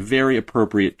thought it was a very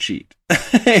appropriate cheat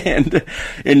and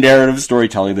in narrative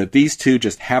storytelling that these two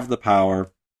just have the power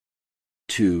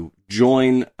to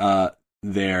join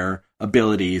their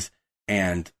abilities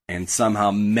and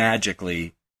somehow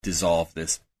magically dissolve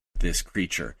this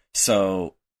creature.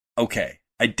 So, okay,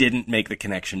 I didn't make the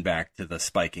connection back to the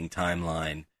spiking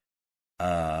timeline.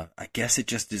 I guess it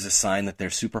just is a sign that they're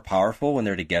super powerful when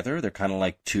they're together. They're kind of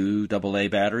like 2 AA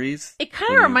batteries. It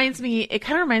kind of reminds me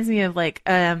of like,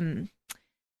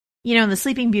 you know, in the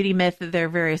Sleeping Beauty myth, there are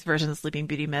various versions of Sleeping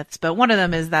Beauty myths, but one of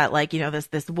them is that, like, you know,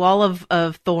 this wall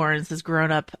of thorns has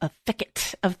grown up, a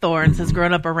thicket of thorns has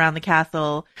grown up around the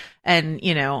castle, and,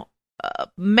 you know,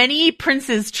 many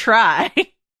princes try.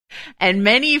 And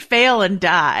many fail and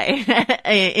die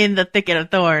in the thicket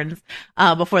of thorns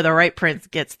before the right prince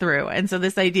gets through. And so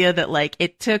this idea that, like,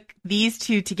 it took these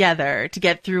two together to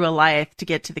get through Alioth to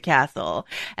get to the castle,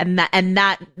 and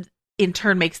that in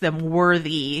turn makes them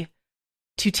worthy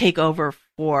to take over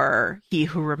for He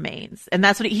Who Remains. And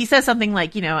that's what he says, something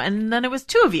like, you know, and then it was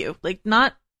 2 of you, like,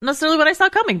 not necessarily what I saw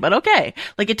coming, but okay.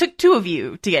 Like, it took 2 of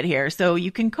you to get here, so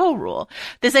you can co-rule.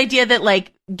 This idea that,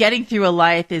 like, getting through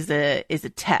Alioth is a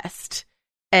test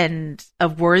and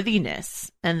of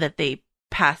worthiness, and that they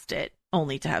passed it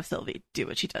only to have Sylvie do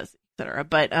what she does, etc.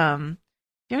 But you know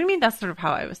what I mean? That's sort of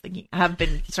how I was thinking. I have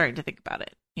been starting to think about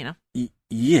it, you know?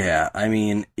 Yeah, I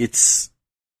mean, it's,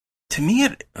 to me,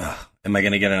 am I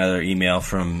going to get another email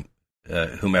from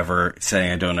whomever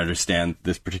saying I don't understand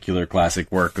this particular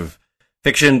classic work of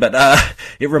fiction, but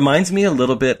it reminds me a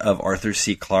little bit of Arthur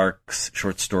C. Clarke's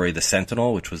short story, The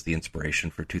Sentinel, which was the inspiration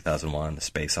for 2001, The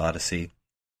Space Odyssey.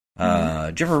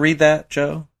 Did you ever read that,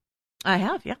 Joe? I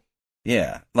have, yeah.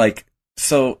 Yeah, like,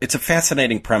 so it's a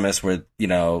fascinating premise where, you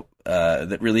know,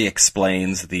 that really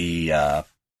explains the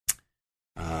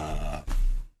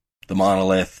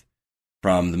monolith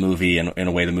from the movie in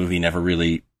a way the movie never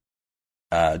really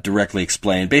directly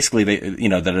explained. Basically, they, you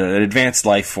know, that an advanced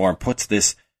life form puts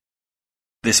this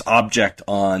object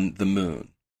on the moon,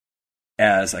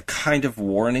 as a kind of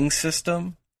warning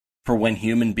system for when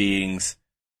human beings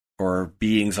or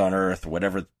beings on Earth,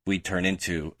 whatever we turn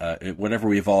into, whatever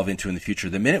we evolve into in the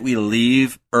future, the minute we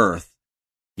leave Earth,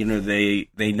 they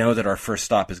know that our first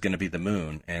stop is going to be the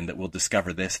moon and that we'll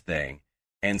discover this thing.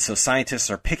 And so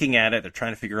scientists are picking at it. They're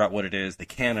trying to figure out what it is. They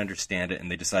can't understand it,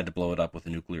 and they decide to blow it up with a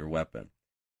nuclear weapon.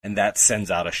 And that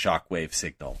sends out a shockwave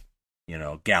signal,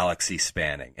 galaxy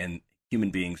spanning. And human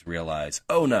beings realize,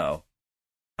 oh no,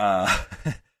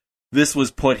 this was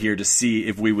put here to see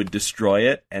if we would destroy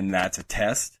it, and that's a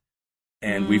test.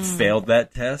 And we've failed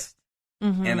that test.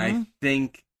 Mm-hmm. And I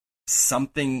think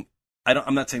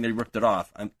I'm not saying they ripped it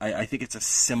off. I think it's a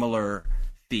similar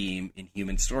theme in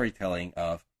human storytelling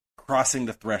of crossing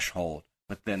the threshold,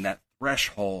 but then that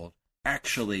threshold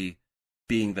actually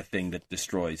being the thing that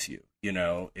destroys you,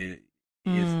 is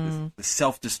the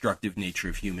self-destructive nature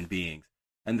of human beings.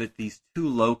 And that these two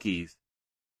Lokis,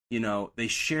 they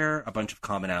share a bunch of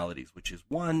commonalities, which is,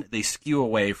 one, they skew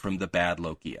away from the bad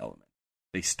Loki element.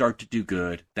 They start to do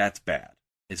good. That's bad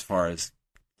as far as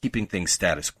keeping things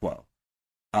status quo.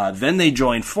 Then they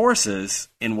join forces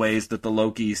in ways that the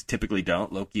Lokis typically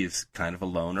don't. Loki is kind of a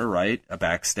loner, right? A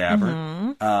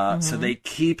backstabber. So they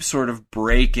keep sort of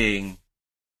breaking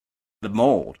the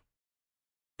mold.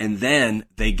 And then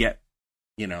they get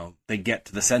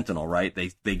to the Sentinel, right?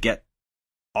 They get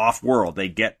off-world. They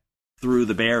get through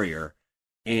the barrier.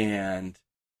 And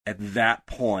at that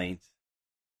point,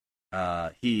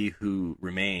 he who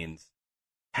remains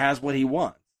has what he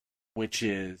wants, which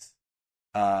is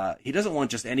he doesn't want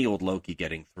just any old Loki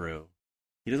getting through.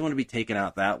 He doesn't want to be taken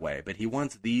out that way, but he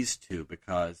wants these two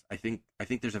because I think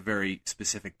there's a very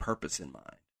specific purpose in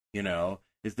mind,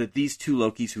 is that these two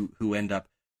Lokis who end up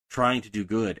trying to do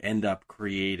good end up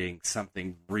creating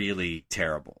something really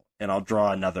terrible. And I'll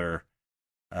draw another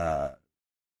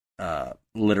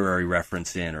literary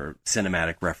reference or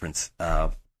cinematic reference,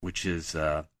 which is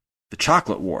the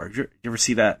Chocolate War. Did you ever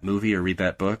see that movie or read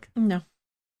that book? No.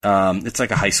 It's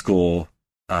like a high school.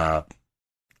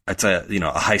 It's a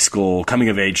high school coming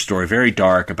of age story, very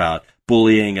dark, about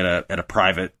bullying at a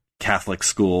private Catholic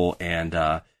school, and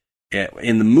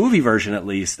in the movie version, at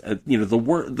least,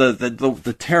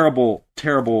 the terrible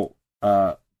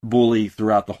bully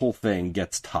throughout the whole thing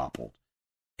gets toppled,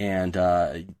 and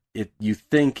you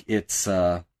think this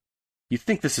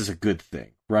is a good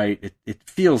thing, right? It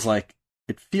feels like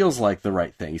the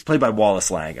right thing. He's played by Wallace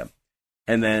Langham,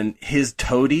 and then his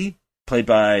toady, played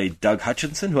by Doug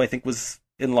Hutchinson, who I think was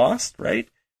in Lost, right?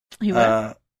 He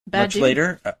was much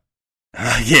later.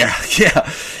 Yeah.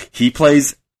 He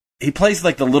plays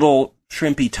like the little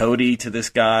shrimpy toady to this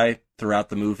guy throughout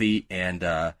the movie,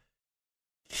 and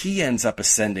he ends up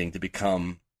ascending to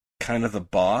become kind of the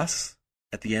boss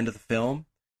at the end of the film,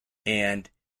 and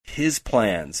his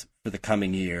plans for the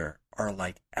coming year are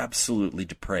like absolutely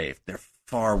depraved. They're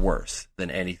far worse than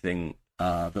anything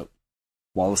that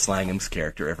Wallace Langham's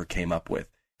character ever came up with.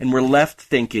 And we're left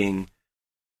thinking,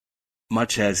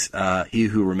 much as He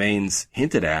Who Remains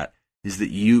hinted at, is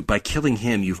that by killing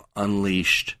him, you've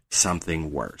unleashed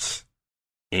something worse.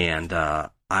 And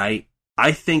I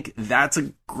think that's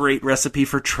a great recipe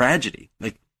for tragedy.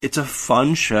 Like, it's a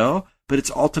fun show, but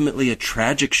it's ultimately a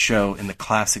tragic show in the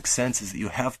classic sense, is that you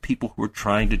have people who are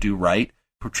trying to do right,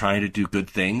 who are trying to do good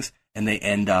things, and they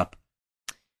end up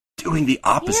doing the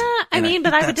opposite. Yeah,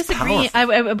 but I would disagree.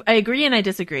 I agree and I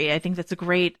disagree. I think that's a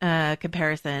great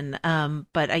comparison.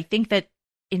 But I think that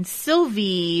in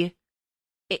Sylvie,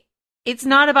 it's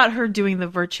not about her doing the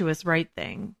virtuous right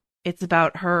thing. It's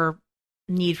about her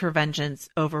need for vengeance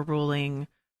overruling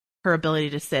her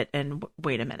ability to sit and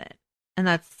wait a minute. And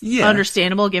that's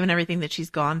understandable given everything that she's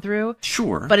gone through.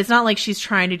 Sure. But it's not like she's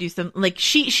trying to do something like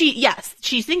she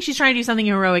thinks she's trying to do something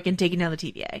heroic and taking down the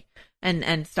TVA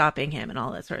and stopping him and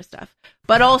all that sort of stuff.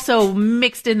 But also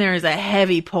mixed in there is a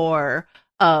heavy pour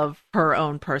of her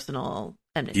own personal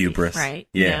enmity, hubris, right?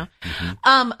 Yeah.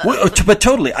 Mm-hmm. But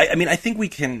totally. I think we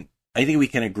can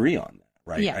agree on that,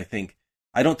 right? Yeah.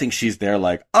 I don't think she's there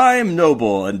like, I'm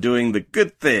noble and doing the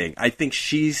good thing. I think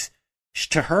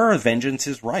to her, vengeance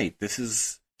is right. This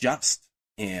is just.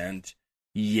 And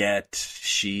yet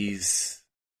she's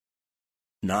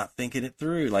not thinking it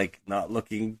through, like not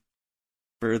looking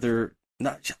further.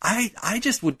 I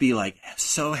just would be like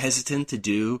so hesitant to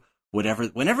do whatever,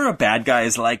 whenever a bad guy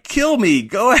is like, kill me,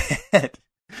 go ahead.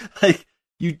 Like,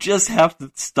 you just have to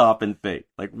stop and think,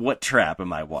 like, what trap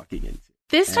am I walking into?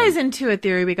 This ties into a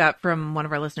theory we got from one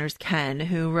of our listeners, Ken,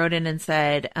 who wrote in and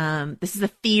said, this is a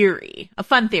theory, a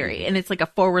fun theory, and it's like a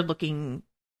forward-looking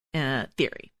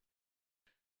theory.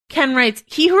 Ken writes,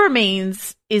 He Who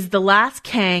Remains is the last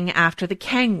Kang after the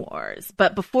Kang Wars.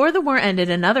 But before the war ended,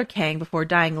 another Kang, before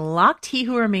dying, locked He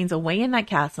Who Remains away in that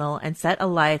castle and set a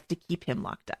life to keep him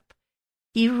locked up.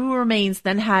 He Who Remains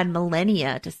then had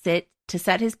millennia to set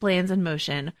his plans in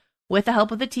motion with the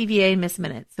help of the TVA and Miss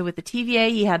Minutes. So with the TVA,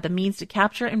 he had the means to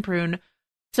capture and prune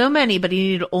so many, but he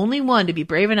needed only one to be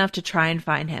brave enough to try and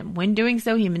find him. When doing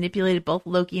so, he manipulated both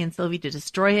Loki and Sylvie to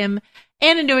destroy him,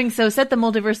 and in doing so, set the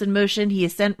multiverse in motion. He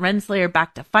has sent Renslayer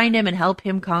back to find him and help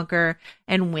him conquer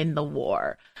and win the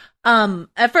war.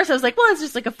 At first I was like, well, it's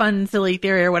just like a fun, silly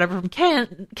theory or whatever from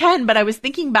Ken, but I was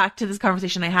thinking back to this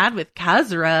conversation I had with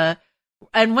Kazura,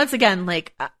 and once again,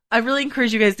 like, I really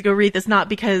encourage you guys to go read this, not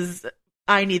because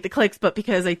I need the clicks, but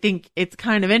because I think it's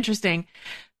kind of interesting.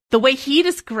 The way he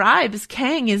describes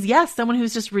Kang is, yes, someone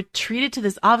who's just retreated to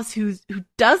this office who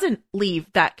doesn't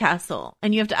leave that castle.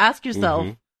 And you have to ask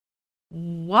yourself,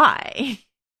 why?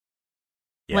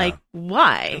 Yeah. Like,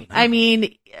 why? I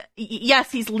mean,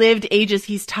 yes, he's lived ages,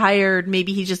 he's tired,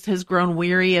 maybe he just has grown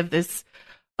weary of this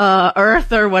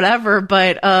earth or whatever,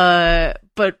 but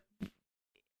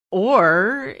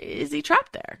or is he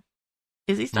trapped there?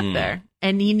 Is he stuck there?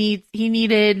 And he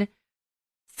needed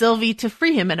Sylvie to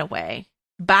free him in a way.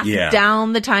 Back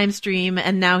down the time stream,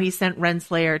 and now he sent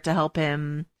Renslayer to help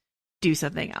him do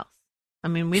something else. I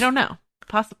mean, we don't know.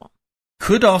 Possible.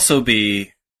 Could also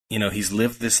be, he's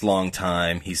lived this long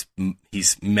time. He's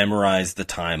memorized the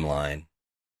timeline.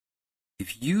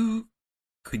 If you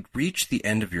could reach the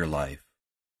end of your life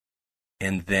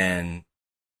and then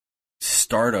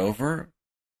start over,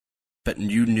 but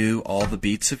you knew all the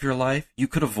beats of your life, you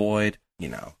could avoid,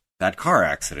 that car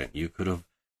accident. You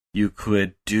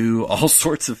could do all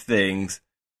sorts of things.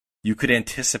 You could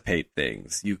anticipate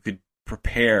things. You could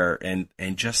prepare and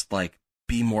just like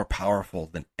be more powerful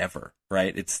than ever,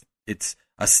 right? It's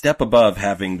a step above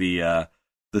having the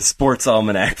sports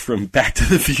almanac from Back to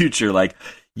the Future. Like,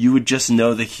 you would just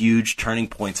know the huge turning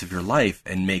points of your life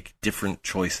and make different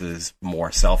choices,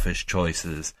 more selfish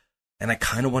choices. And I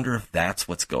kind of wonder if that's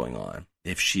what's going on.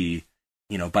 If she,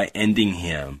 by ending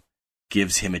him,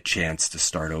 gives him a chance to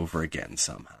start over again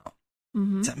somehow.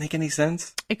 Does that make any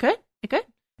sense? It could.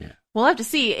 Yeah. We'll have to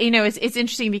see. It's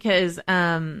interesting because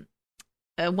one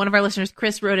of our listeners,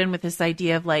 Chris, wrote in with this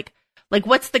idea of like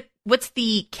what's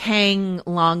the Kang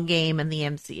long game in the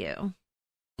MCU?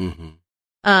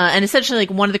 And essentially,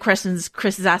 like, one of the questions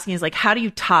Chris is asking is like, how do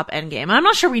you top Endgame? And I'm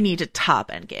not sure we need to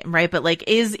top Endgame, right? But like,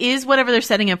 is whatever they're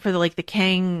setting up for the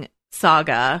Kang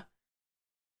saga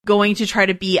going to try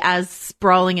to be as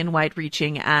sprawling and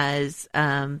wide-reaching as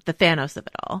the Thanos of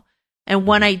it all? And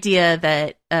one idea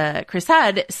that Chris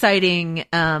had, citing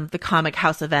the comic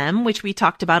House of M, which we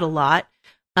talked about a lot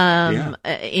in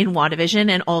WandaVision,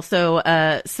 and also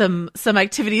some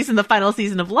activities in the final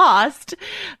season of Lost,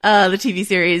 the TV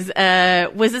series,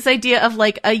 was this idea of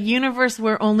like a universe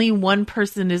where only one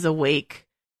person is awake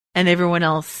and everyone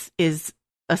else is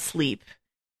asleep.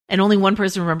 And only one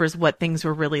person remembers what things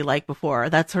were really like before.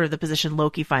 That's sort of the position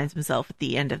Loki finds himself at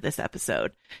the end of this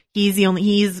episode.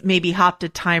 He's maybe hopped a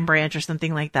time branch or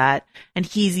something like that, and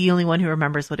he's the only one who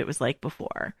remembers what it was like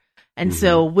before. And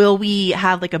so will we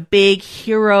have like a big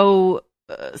hero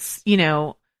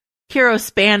spanning,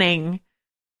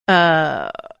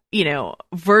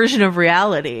 version of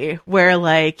reality where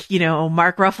like,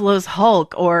 Mark Ruffalo's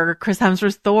Hulk or Chris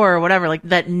Hemsworth's Thor or whatever, like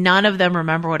that none of them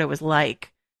remember what it was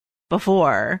like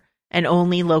before, and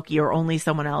only Loki or only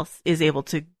someone else is able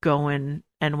to go in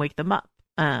and wake them up.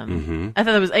 I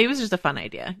thought it was just a fun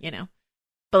idea,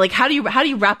 But like, how do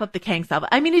you wrap up the Kang saga?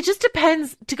 I mean, it just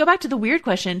depends. To go back to the weird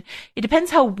question, it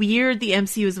depends how weird the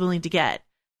MCU is willing to get.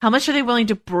 How much are they willing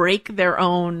to break their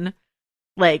own,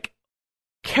 like,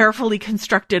 carefully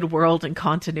constructed world and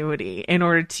continuity in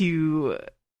order to,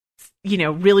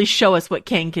 really show us what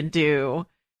Kang can do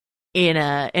in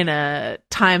a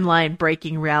timeline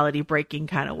breaking, reality breaking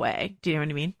kind of way. Do you know what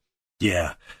I mean?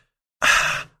 Yeah.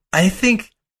 I think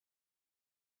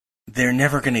they're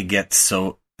never going to get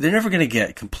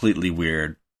completely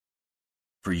weird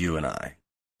for you and I.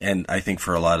 And I think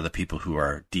for a lot of the people who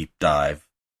are deep dive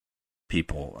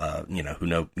people,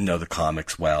 who know the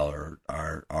comics well or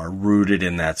are rooted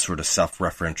in that sort of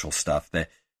self-referential stuff, that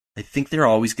I think they're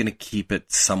always going to keep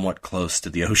it somewhat close to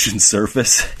the ocean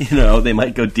surface. They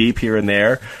might go deep here and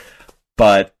there,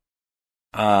 but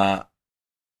I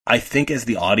think as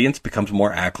the audience becomes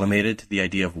more acclimated to the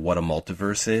idea of what a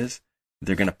multiverse is,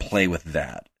 they're going to play with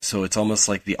that. So it's almost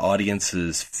like the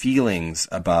audience's feelings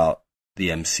about the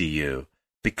MCU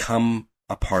become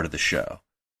a part of the show.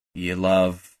 You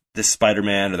love this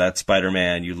Spider-Man or that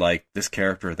Spider-Man, you like this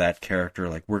character or that character,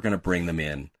 like, we're going to bring them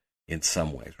in in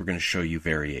some ways. We're going to show you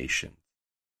variation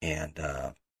and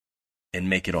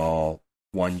make it all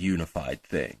one unified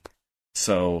thing.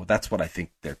 So that's what I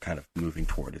think they're kind of moving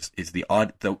toward is the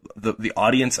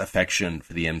audience affection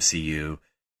for the MCU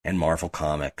and Marvel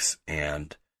Comics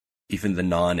and even the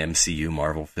non-MCU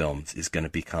Marvel films is going to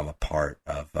become a part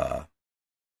of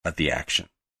the action.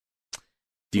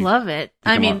 Love it.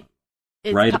 I mean,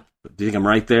 right? Do you think I'm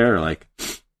right there? Or like,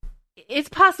 it's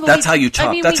possible. That's how you top.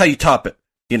 I mean, how you top it.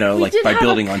 You know, like by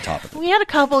building on top of it. We had a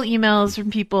couple emails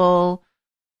from people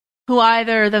who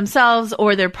either themselves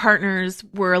or their partners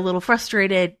were a little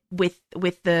frustrated with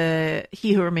the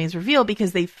He Who Remains reveal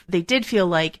because they did feel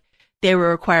like they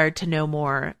were required to know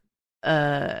more.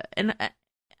 And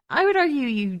I would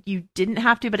argue you didn't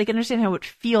have to, but I can understand how it would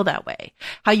feel that way.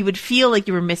 How you would feel like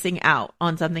you were missing out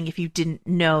on something if you didn't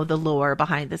know the lore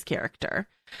behind this character.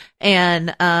 And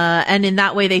in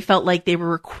that way, they felt like they were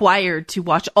required to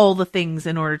watch all the things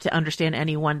in order to understand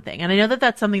any one thing. And I know that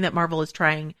that's something that Marvel is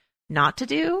trying not to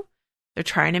do. They're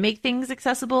trying to make things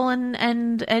accessible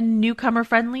and newcomer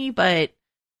friendly, but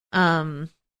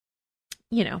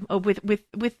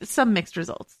with some mixed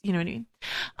results. You know what I mean?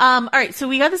 All right. So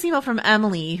we got this email from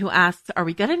Emily who asks, are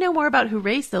we going to know more about who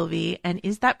raised Sylvie? And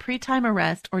is that pre-time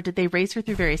arrest or did they raise her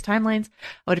through various timelines?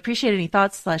 I would appreciate any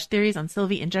thoughts / theories on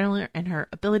Sylvie in general and her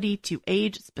ability to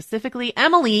age specifically.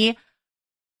 Emily,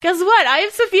 guess what? I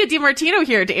have Sophia Martino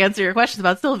here to answer your questions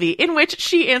about Sylvie, in which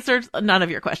she answered none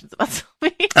of your questions about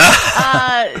Sylvie.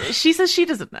 She says she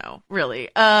doesn't know, really.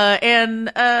 I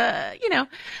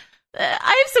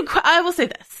will say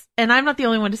this, and I'm not the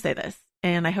only one to say this,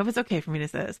 and I hope it's okay for me to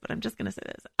say this, but I'm just going to say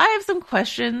this. I have some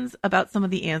questions about some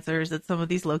of the answers that some of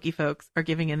these Loki folks are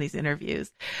giving in these interviews.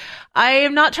 I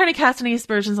am not trying to cast any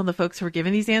aspersions on the folks who are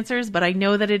giving these answers, but I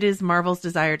know that it is Marvel's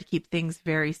desire to keep things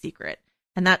very secret,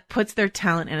 and that puts their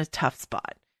talent in a tough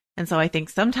spot. And so I think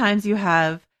sometimes you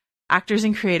have actors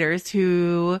and creators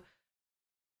who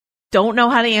don't know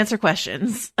how to answer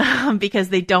questions because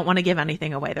they don't want to give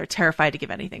anything away. They're terrified to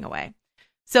give anything away.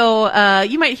 So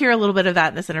you might hear a little bit of that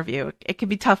in this interview. It can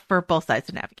be tough for both sides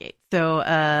to navigate. So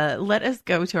let us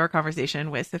go to our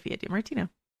conversation with Sophia Martino.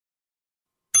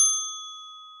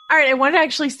 All right, I want to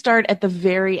actually start at the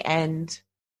very end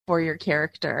for your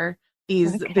character.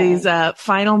 These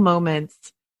final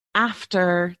moments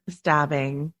after the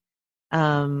stabbing.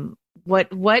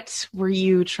 What were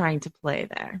you trying to play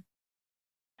there?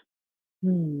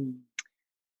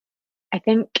 I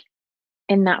think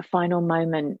in that final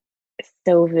moment,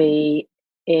 Sylvie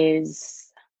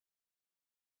is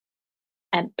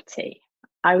empty.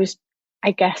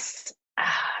 I guess,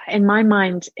 in my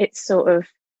mind, it's sort of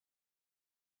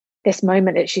this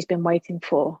moment that she's been waiting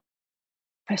for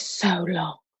so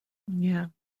long. Yeah.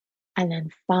 And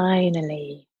then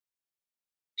finally,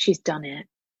 she's done it.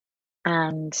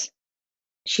 And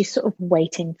she's sort of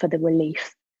waiting for the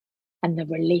relief and the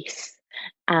release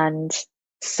and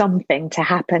something to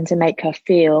happen to make her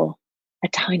feel a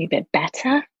tiny bit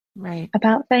better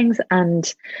about things,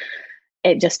 and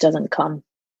it just doesn't come,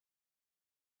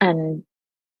 and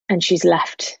she's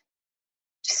left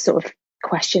just sort of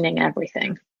questioning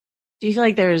everything. Do you feel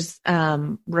like there's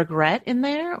regret in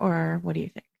there, or what do you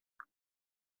think?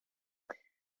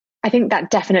 I think that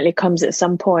definitely comes at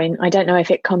some point. I don't know if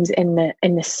it comes in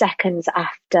the seconds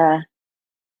after,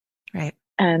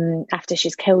 after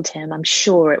she's killed him. I'm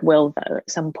sure it will, though, at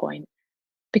some point,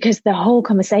 because the whole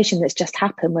conversation that's just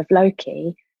happened with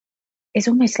Loki is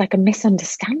almost like a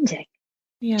misunderstanding,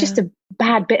 just a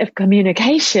bad bit of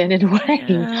communication in a way.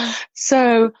 Yeah.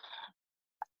 So,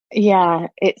 yeah,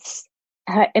 it's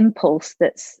her impulse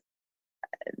that's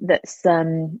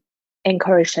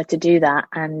encouraged her to do that,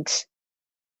 and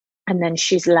then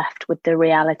she's left with the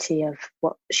reality of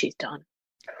what she's done.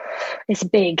 It's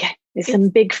big. It's some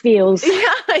big feels.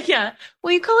 Yeah.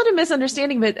 Well, you call it a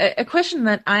misunderstanding, but a question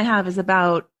that I have is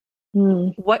about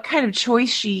what kind of choice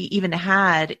she even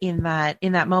had in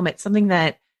that moment. Something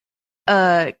that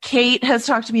Kate has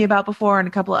talked to me about before, and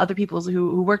a couple of other people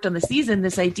who worked on the season.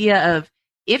 This idea of,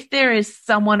 if there is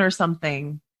someone or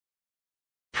something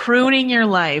pruning your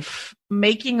life,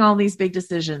 making all these big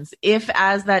decisions, if,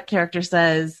 as that character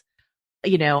says,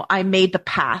 I made the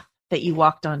path that you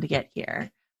walked on to get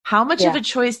here. How much of a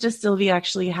choice does Sylvie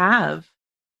actually have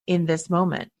in this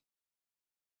moment?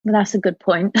 Well, that's a good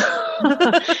point.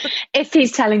 If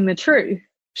he's telling the truth.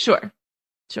 Sure.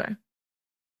 But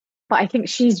I think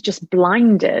she's just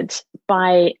blinded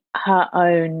by her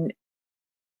own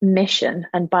mission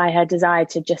and by her desire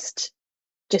to just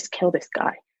kill this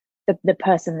guy, the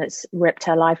person that's ripped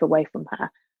her life away from her.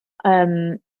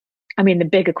 I mean, the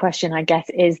bigger question, I guess,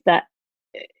 is that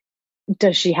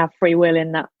does she have free will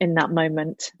in that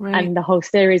moment? Right. And the whole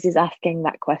series is asking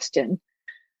that question.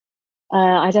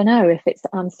 I don't know if it's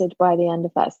answered by the end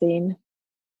of that scene.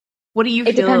 What do you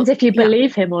It feel? depends if you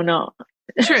believe him or not.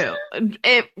 True.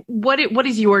 What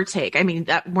is your take? I mean,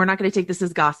 that we're not going to take this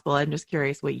as gospel. I'm just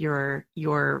curious what your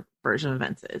version of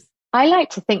events is. I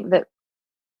like to think that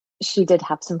she did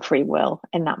have some free will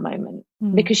in that moment,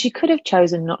 because she could have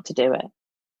chosen not to do it.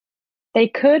 They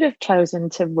could have chosen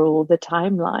to rule the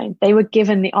timeline. They were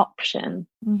given the option,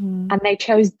 and they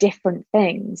chose different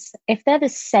things. If they're the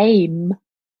same,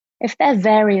 if they're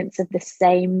variants of the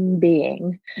same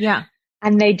being,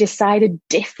 and they decided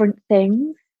different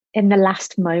things in the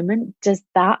last moment, does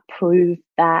that prove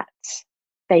that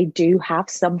they do have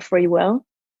some free will?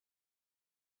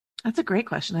 That's a great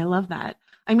question. I love that.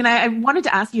 I mean, I wanted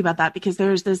to ask you about that because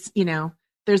there's this,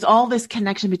 there's all this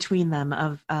connection between them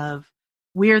of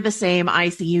we're the same. I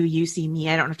see you, you see me.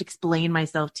 I don't have to explain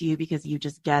myself to you because you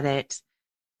just get it.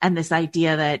 And this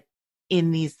idea that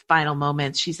in these final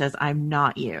moments, she says, I'm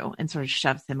not you, and sort of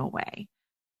shoves him away.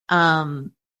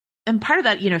 And part of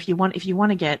that, if you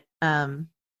want to get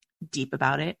deep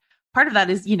about it, part of that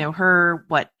is, her,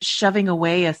 shoving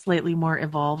away a slightly more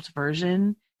evolved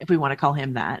version, if we want to call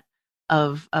him that,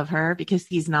 of her, because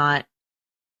he's not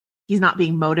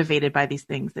being motivated by these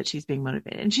things that she's being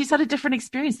motivated. And she's had a different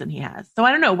experience than he has. So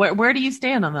I don't know, where do you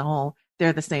stand on the whole,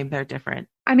 they're the same, they're different?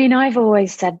 I mean, I've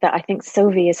always said that I think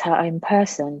Sylvie is her own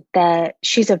person.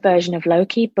 She's a version of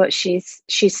Loki, but she's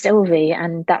Sylvie,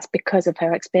 and that's because of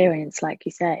her experience, like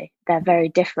you say. They're very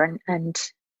different, and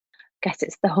I guess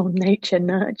it's the whole nature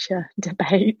nurture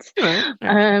debate.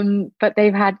 But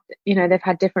they've had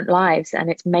different lives, and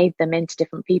it's made them into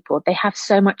different people. They have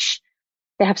so much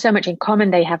in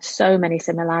common. They have so many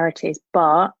similarities,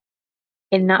 but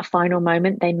in that final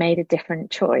moment, they made a different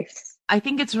choice. I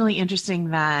think it's really interesting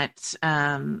that,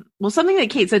 something that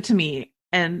Kate said to me,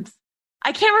 and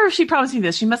I can't remember if she promised me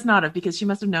this. She must not have, because she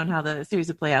must have known how the series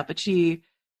would play out. But she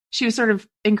was sort of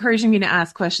encouraging me to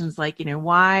ask questions like,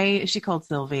 why is she called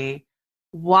Sylvie?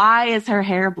 Why is her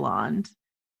hair blonde?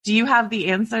 Do you have the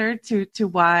answer to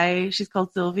why she's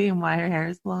called Sylvie and why her hair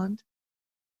is blonde?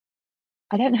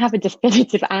 I don't have a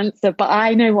definitive answer, but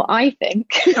I know what I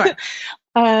think. Sure.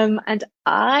 And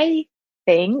I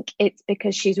think it's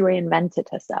because she's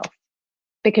reinvented herself,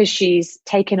 because she's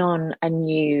taken on a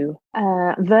new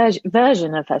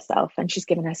version of herself, and she's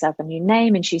given herself a new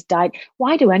name, and she's died.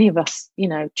 Why do any of us,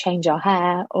 change our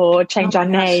hair or change our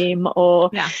name,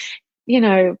 or,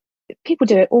 people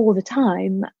do it all the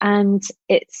time. And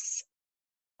it's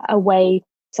a way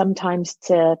sometimes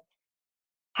to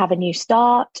have a new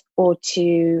start, or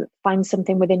to find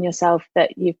something within yourself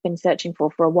that you've been searching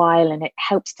for a while, and it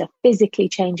helps to physically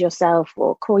change yourself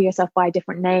or call yourself by a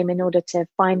different name in order to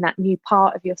find that new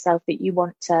part of yourself that you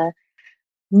want to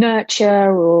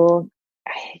nurture, or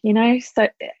so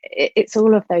it's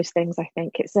all of those things. I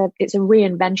think it's a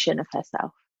reinvention of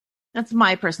herself. That's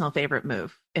my personal favorite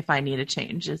move if I need a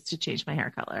change, is to change my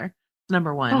hair color.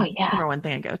 Number one. Oh, yeah. Number one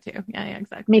thing I go to. Yeah,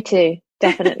 exactly. Me too,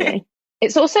 definitely.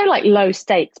 It's also like low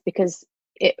stakes, because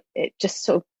it just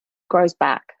sort of grows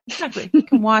back. Exactly. You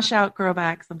can wash out, grow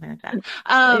back, something like that.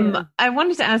 I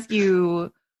wanted to ask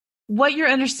you what your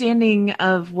understanding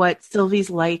of what Sylvie's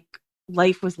life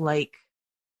was like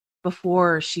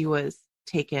before she was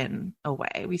taken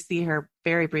away. We see her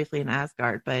very briefly in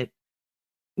Asgard, but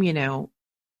she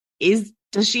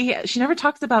never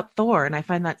talks about Thor, and I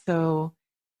find that so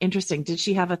interesting. Did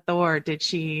she have a Thor? Did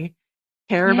she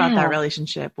care about that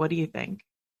relationship? What do you think?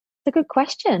 It's a good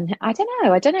question. I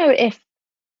don't know if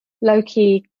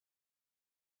Loki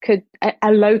could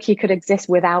exist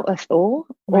without a Thor,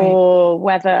 right, or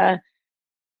whether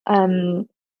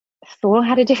Thor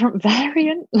had a different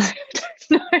variant. I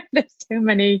don't know. There's so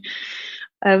many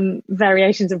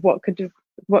variations of what could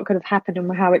have happened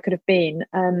and how it could have been.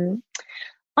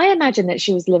 I imagine that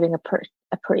she was living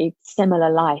a pretty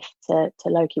similar life to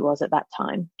Loki was at that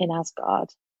time in Asgard,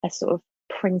 a sort of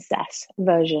princess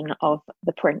version of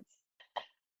the prince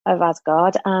of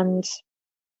Asgard, and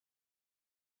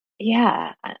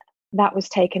that was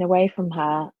taken away from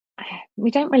her.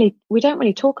 We don't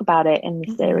really talk about it in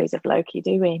the series of Loki,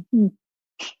 do we?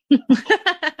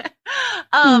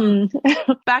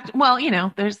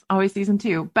 There's always season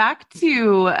 2. Back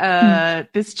to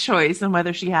this choice and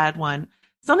whether she had one.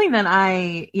 Something that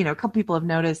a couple people have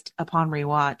noticed upon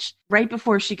rewatch, right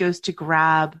before she goes to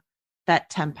grab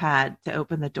that temp pad to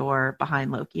open the door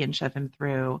behind Loki and shove him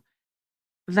through,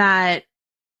 that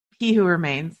He Who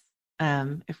Remains,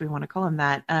 if we want to call him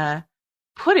that,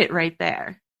 put it right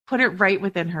there, put it right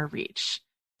within her reach.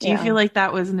 Do you feel like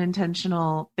that was an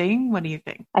intentional thing? What do you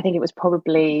think? I think it was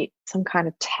probably some kind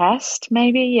of test,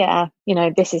 maybe. Yeah.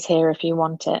 This is here if you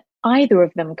want it. Either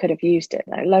of them could have used it,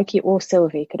 though. Loki or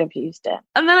Sylvie could have used it.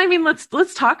 And then,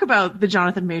 let's talk about the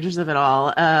Jonathan Majors of it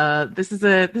all. This is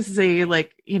a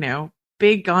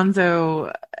big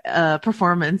gonzo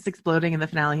performance exploding in the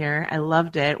finale here. I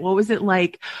loved it. What was it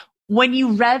like when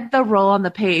you read the role on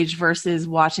the page versus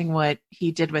watching what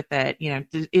he did with it?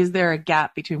 Is there a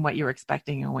gap between what you were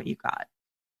expecting and what you got?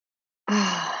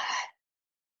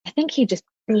 I think he just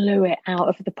blew it out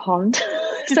of the pond,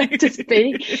 so to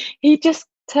speak. He just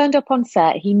turned up on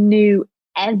set. He knew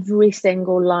every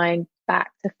single line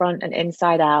back to front and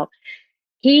inside out.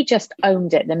 He just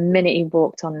owned it the minute he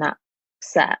walked on that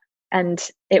set. And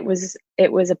it was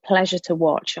a pleasure to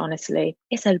watch, honestly.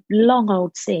 It's a long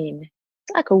old scene.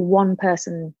 It's like a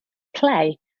one-person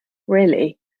play,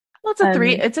 really. Well, it's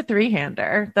a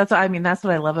three-hander. That's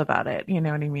what I love about it. You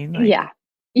know what I mean? Yeah,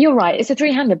 you're right. It's a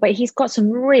three-hander, but he's got some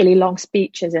really long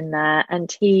speeches in there,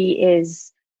 and he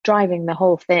is driving the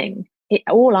whole thing.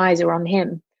 All eyes are on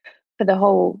him for the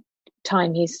whole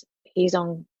time he's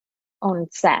on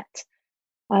set.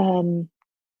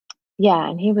 Yeah,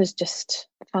 and he was just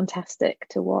fantastic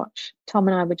to watch. Tom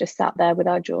and I were just sat there with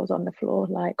our jaws on the floor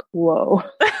like, whoa,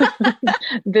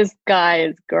 this guy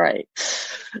is great.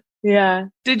 Yeah.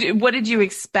 What did you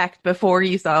expect before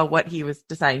you saw what he was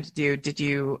deciding to do? Did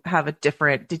you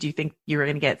think you were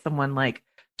going to get someone like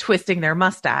twisting their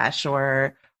mustache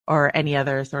or any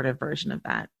other sort of version of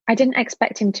that? I didn't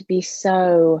expect him to be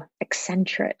so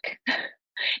eccentric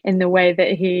in the way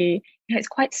that it's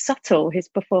quite subtle, his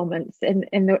performance in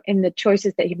the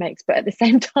choices that he makes, but at the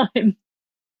same time,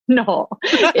 not.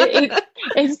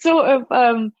 It's sort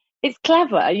of, it's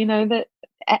clever, that,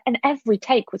 and every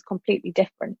take was completely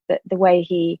different. The way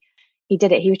he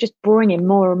did it, he was just bringing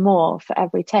more and more for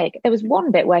every take. There was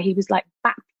one bit where he was like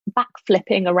back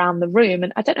flipping around the room,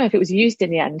 and I don't know if it was used in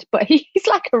the end, but he's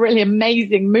like a really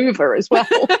amazing mover as well.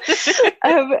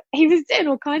 He was doing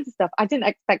all kinds of stuff. I didn't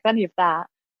expect any of that.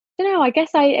 I don't know, I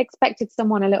guess I expected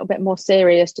someone a little bit more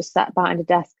serious, just sat behind a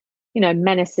desk,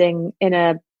 menacing in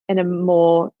a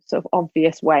more sort of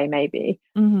obvious way, maybe.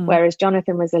 Mm-hmm. Whereas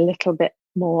Jonathan was a little bit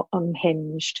more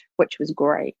unhinged, which was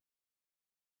great.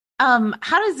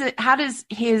 How does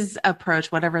his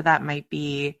approach, whatever that might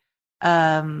be,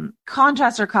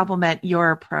 contrast or complement your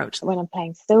approach? When I'm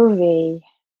playing Sylvie,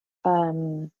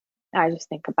 I just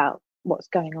think about what's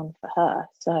going on for her.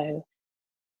 So,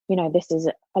 this is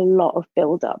a lot of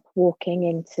build-up walking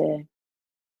into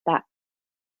that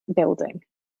building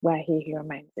where he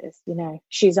remains is.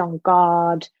 She's on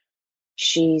guard.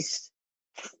 She's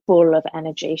full of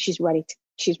energy. She's ready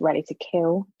to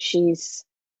kill. She's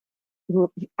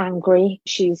angry.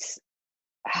 She's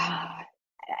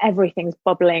everything's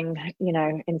bubbling,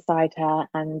 inside her,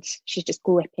 and she's just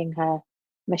gripping her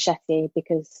machete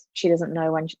because she doesn't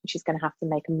know when she's going to have to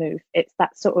make a move. It's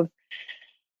that sort of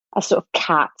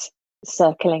cat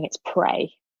circling its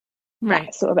prey. Right.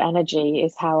 That sort of energy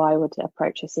is how I would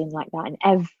approach a scene like that. And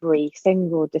every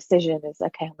single decision is,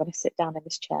 okay, I'm going to sit down in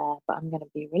this chair, but I'm going to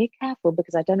be really careful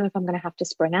because I don't know if I'm going to have to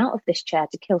spring out of this chair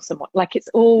to kill someone. Like, it's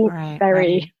all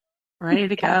very ready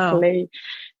to carefully.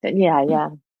 Go. Yeah.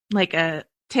 Like a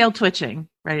tail twitching,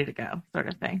 ready to go sort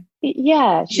of thing.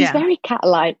 Yeah, she's very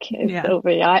cat-like,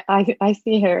 Sylvie. I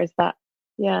see her as that.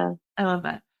 Yeah. I love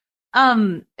that.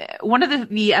 One of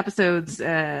the episode's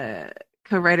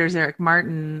co-writers, Eric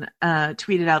Martin,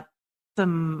 tweeted out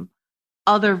some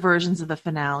other versions of the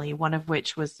finale, one of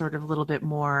which was sort of a little bit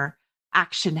more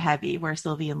action heavy, where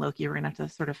Sylvie and Loki were going to have to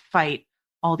sort of fight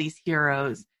all these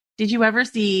heroes. Did you ever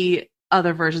see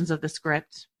other versions of the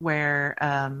script where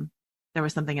there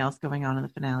was something else going on in the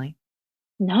finale?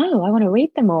 No, I want to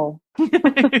read them all.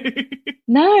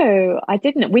 No, I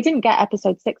didn't. We didn't get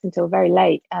episode 6 until very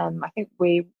late. I think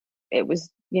it was,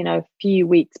 a few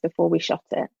weeks before we shot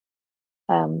it.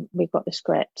 We got the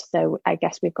script, so I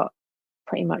guess we've got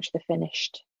pretty much the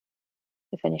finished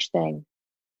thing.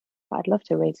 But I'd love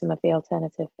to read some of the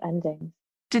alternative endings.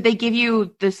 Did they give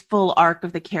you this full arc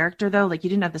of the character though? Like, you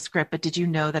didn't have the script, but did you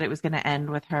know that it was going to end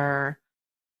with her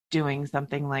doing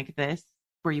something like this?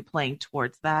 Were you playing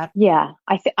towards that? Yeah,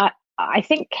 I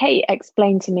think Kate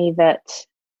explained to me that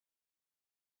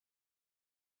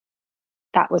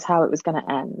was how it was going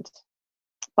to end.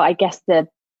 But I guess the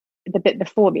bit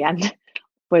before the end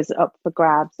was up for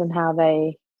grabs, and how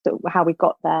we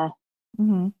got there.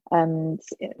 Mm-hmm. And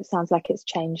it sounds like it's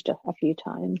changed a few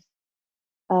times.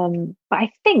 But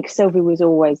I think Sylvie was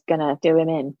always going to do him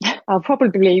in. I'll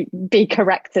probably be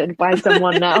corrected by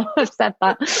someone now. I've said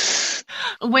that.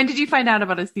 When did you find out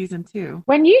about a season 2?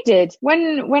 When you did,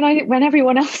 when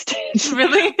everyone else did.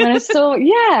 Really? When I saw,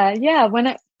 yeah,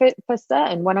 for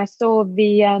certain, when I saw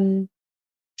the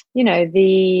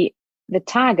the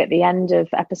tag at the end of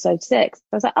episode 6,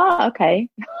 I was like, oh, okay.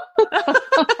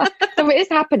 So it is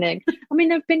happening. I mean,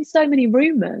 there've been so many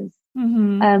rumors,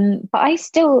 but I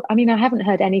haven't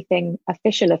heard anything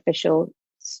official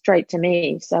straight to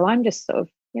me. So I'm just sort of,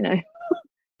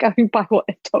 going by what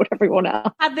they've told everyone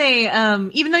else. Had they,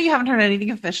 even though you haven't heard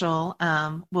anything official,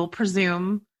 we'll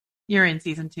presume you're in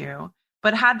season 2,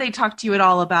 but had they talked to you at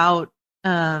all about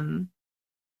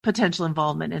potential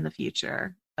involvement in the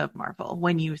future of Marvel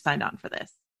when you signed on for this?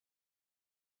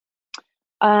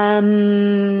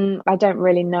 I don't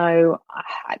really know.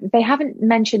 They haven't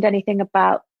mentioned anything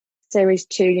about series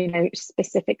 2,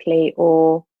 specifically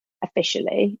or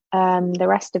officially. The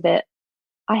rest of it,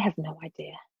 I have no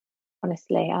idea.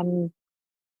 Honestly,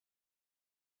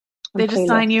 they just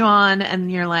sign you on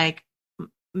and you're like,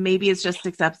 maybe it's just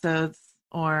 6 episodes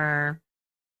or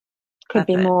could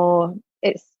be more.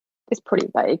 It's pretty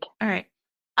vague. All right.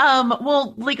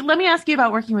 Well, let me ask you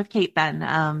about working with Kate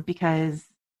then, because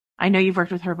I know you've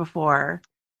worked with her before.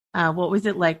 What was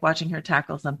it like watching her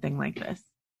tackle something like this?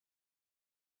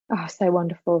 Oh, so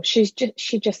wonderful. She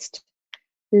just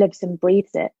lives and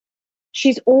breathes it.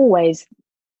 She's always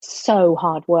so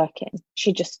hardworking.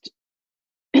 She just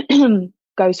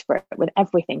goes for it with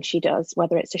everything she does,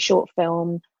 whether it's a short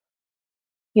film,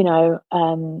 a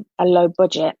low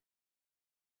budget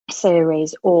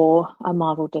series or a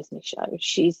Marvel Disney show.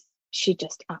 She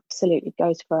just absolutely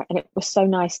goes for it. And it was so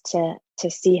nice to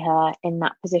see her in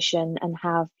that position and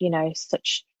have,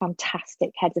 such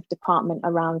fantastic heads of department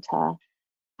around her.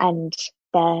 And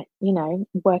they're,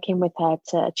 working with her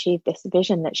to achieve this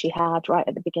vision that she had right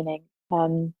at the beginning.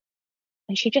 And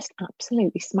she just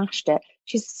absolutely smashed it.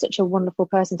 She's such a wonderful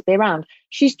person to be around.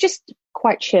 She's just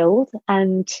quite chilled,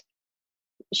 and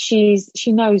she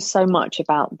knows so much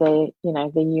about the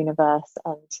universe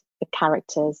and the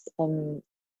characters, and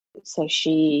so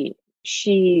she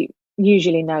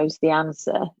usually knows the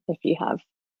answer if you have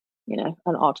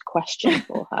an odd question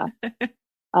for her.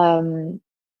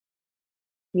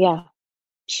 Yeah,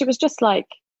 she was just like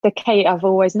the Kate I've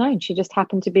always known. She just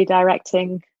happened to be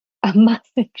directing a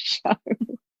massive show.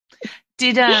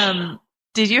 Did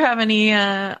you have any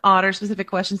odd or specific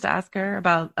questions to ask her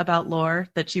about lore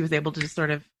that she was able to just sort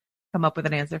of come up with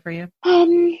an answer for you?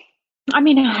 I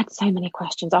had so many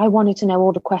questions. I wanted to know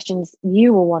all the questions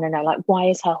you will want to know, like why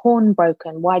is her horn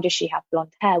broken? Why does she have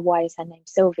blonde hair? Why is her name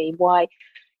Sylvie? Why,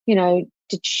 was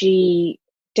she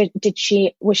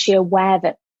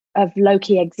aware of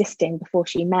Loki existing before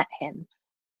she met him?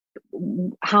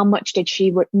 How much did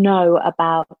she know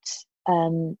about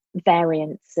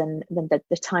variants and the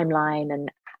timeline,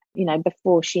 and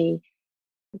before she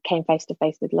came face to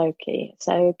face with Loki?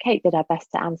 So Kate did her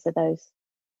best to answer those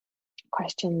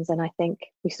questions, and I think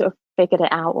we sort of figured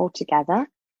it out all together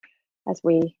as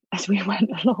we went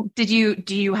along. Do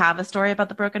you have a story about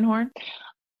the broken horn?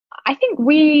 I think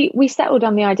we settled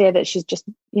on the idea that she's just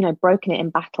broken it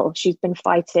in battle. She's been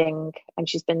fighting and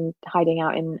she's been hiding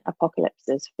out in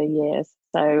apocalypses for years,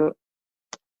 so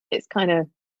it's kind of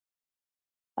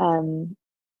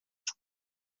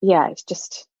it's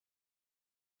just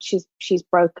she's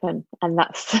broken, and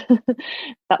that's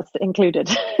included.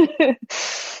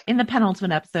 In the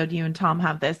penultimate episode, you and Tom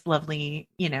have this lovely,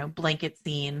 blanket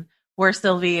scene where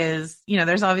Sylvie is,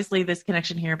 there's obviously this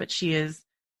connection here, but she is,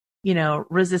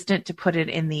 resistant to put it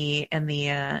in the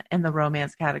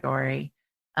romance category.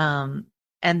 And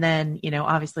then,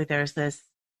 obviously there's this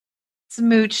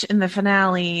smooch in the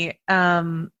finale.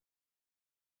 How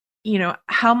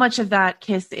much of that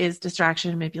kiss is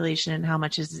distraction, manipulation, and how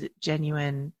much is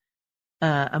genuine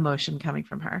emotion coming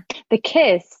from her? The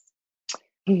kiss,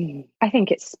 I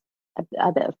think it's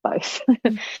a bit of both.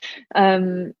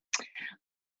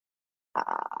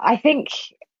 I think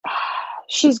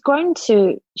she's grown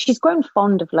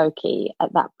fond of Loki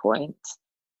at that point,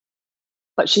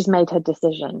 but she's made her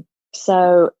decision.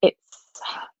 So I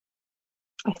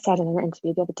said in an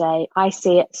interview the other day, I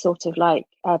see it sort of like,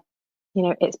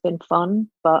 it's been fun,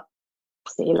 but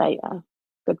see you later.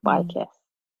 Goodbye kiss.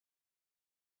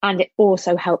 And it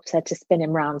also helps her to spin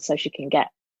him round so she can get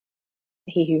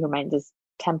He Who Remains as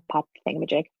Tempad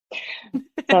thingamajig.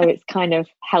 So it's kind of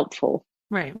helpful,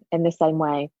 right? In the same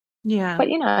way. Yeah. But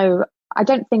I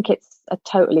don't think it's a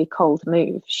totally cold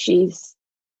move. It's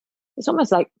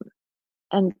almost like,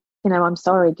 and I'm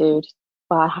sorry, dude,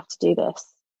 but I have to do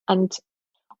this. And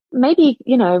maybe,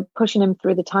 pushing him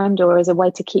through the time door is a way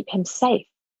to keep him safe,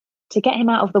 to get him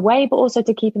out of the way, but also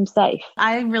to keep him safe.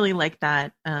 I really like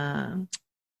that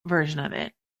version of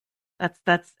it.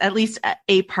 That's at least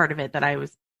a part of it that I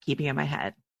was keeping in my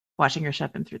head, watching her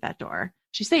shove him through that door.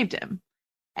 She saved him,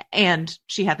 and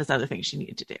she had this other thing she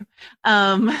needed to do.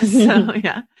 So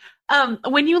yeah.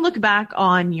 When you look back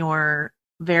on your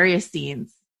various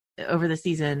scenes over the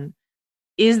season,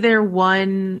 is there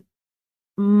one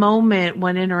moment,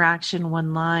 one interaction,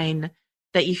 one line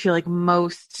that you feel like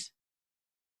most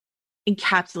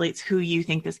encapsulates who you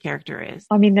think this character is?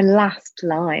 I mean, the last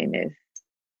line is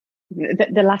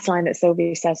the last line that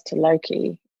Sylvia says to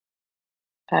Loki,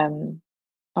 I'm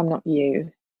not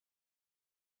you,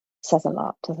 says a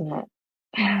lot, doesn't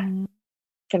it?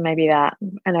 So maybe that,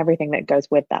 and everything that goes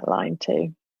with that line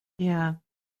too. Yeah.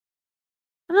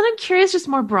 And then I'm curious, just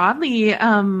more broadly,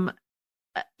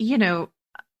 you know,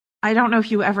 I don't know if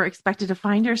you ever expected to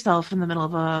find yourself in the middle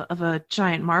of a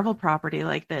giant Marvel property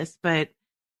like this, but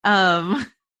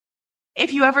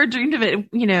if you ever dreamed of it,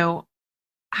 you know,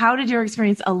 how did your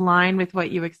experience align with what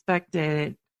you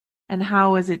expected, and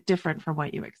how was it different from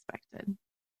what you expected?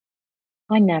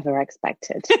 I never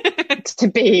expected to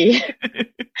be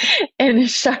in a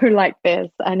show like this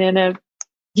and in a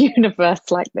universe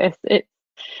like this.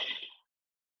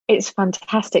 It's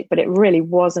fantastic, but it really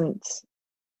wasn't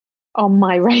on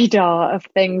my radar of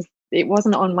things. It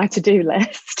wasn't on my to-do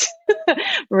list.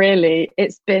 Really,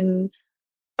 it's been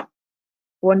a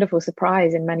wonderful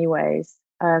surprise in many ways.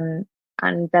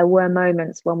 And there were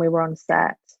moments when we were on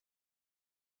set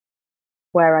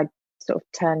where I sort of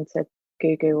turned to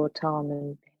Gugu or Tom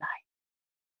and be like,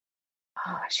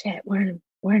 "Oh shit, we're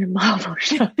in a Marvel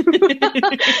show."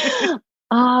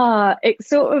 It's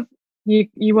sort of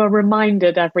you are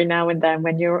reminded every now and then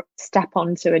when you step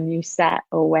onto a new set,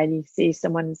 or when you see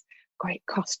someone's great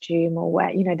costume, or where,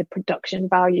 you know, the production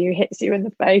value hits you in the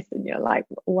face and you're like,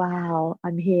 wow,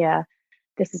 I'm here.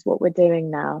 This is what we're doing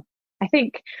now. I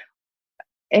think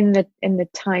in the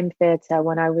Time Theatre,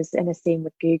 when I was in a scene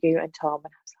with Gugu and Tom,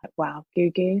 and I was like, wow,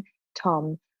 Gugu,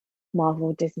 Tom,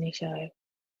 Marvel Disney show.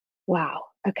 Wow,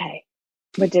 okay,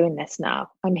 we're doing this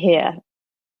now. I'm here.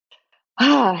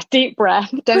 Deep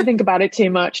breath. Don't think about it too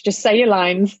much. Just say your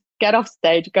lines, get off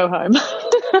stage, go home.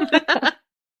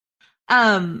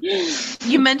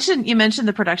 You mentioned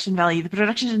the production value. The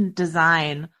production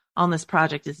design on this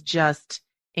project is just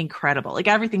incredible. Like,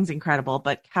 everything's incredible,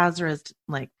 but Kazra's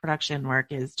like production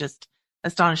work is just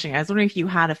astonishing. I was wondering if you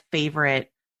had a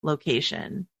favorite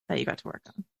location that you got to work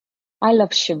on. I love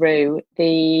Cheru,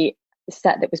 the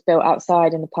set that was built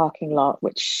outside in the parking lot,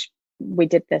 which we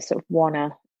did the sort of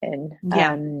Wanna in.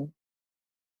 Yeah.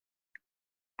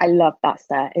 I love that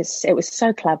set. It was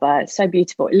so clever. It's so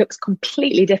beautiful. It looks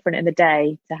completely different in the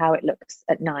day to how it looks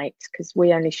at night, because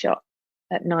we only shot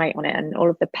at night on it, and all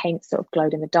of the paint sort of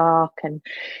glowed in the dark, and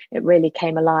it really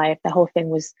came alive. The whole thing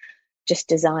was just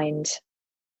designed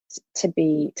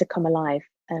to come alive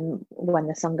when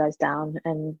the sun goes down,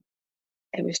 and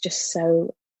it was just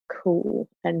so cool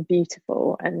and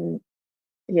beautiful. And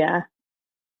yeah,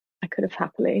 I could have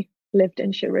happily lived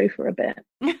in Cheru for a bit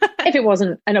if it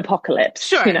wasn't an apocalypse.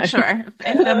 Sure, you know? Sure.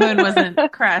 If the moon wasn't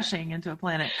crashing into a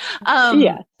planet.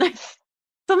 Yeah.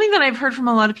 Something that I've heard from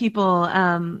a lot of people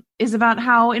is about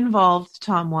how involved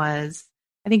Tom was.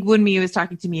 I think Wunmi was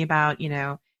talking to me about, you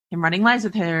know, him running lives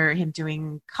with her, him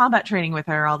doing combat training with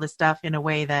her, all this stuff in a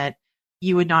way that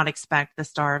you would not expect the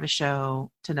star of a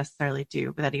show to necessarily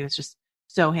do, but that he was just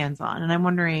so hands-on. And I'm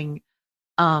wondering,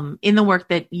 in the work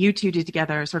that you two did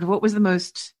together, sort of what was the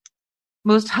most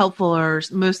helpful or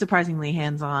most surprisingly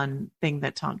hands-on thing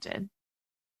that Tom did?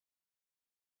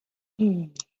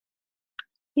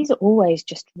 He's always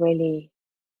just really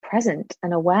present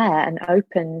and aware and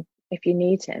open if you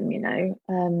need him, you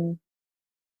know.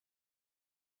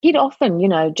 He'd often, you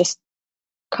know, just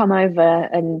come over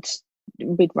and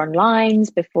we'd run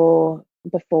lines before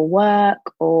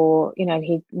work, or, you know,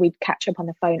 we'd catch up on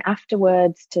the phone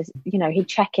afterwards to, you know, he'd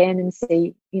check in and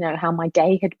see, you know, how my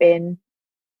day had been,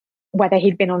 whether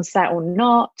he'd been on set or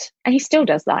not. And he still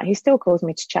does that. He still calls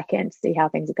me to check in to see how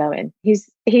things are going. He's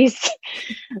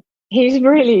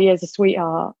really is a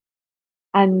sweetheart.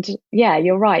 And yeah,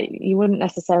 you're right. You wouldn't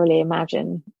necessarily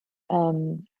imagine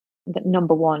that,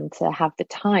 number one, to have the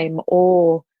time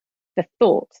or the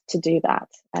thought to do that.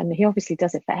 And he obviously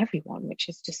does it for everyone, which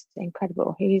is just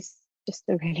incredible. He's just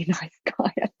a really nice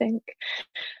guy, I think.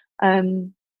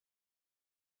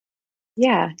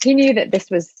 Yeah, he knew that this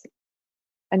was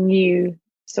a new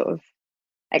sort of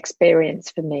experience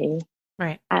for me.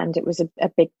 Right. And it was a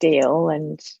big deal.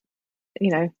 And,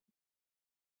 you know,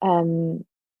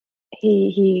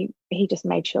 he just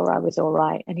made sure I was all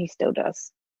right, and he still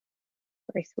does.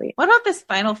 Very sweet. What about this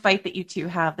final fight that you two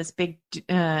have, this big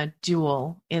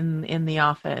duel in the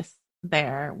office?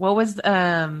 there. What was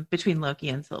between Loki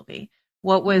and Sylvie?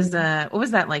 What was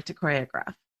that like to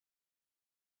choreograph?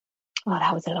 Oh,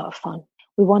 that was a lot of fun.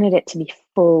 We wanted it to be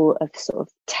full of sort of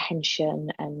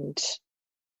tension and,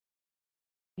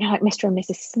 you know, like Mr. and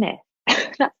Mrs. Smith.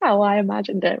 That's how I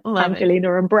imagined it. Love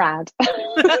Angelina and Brad.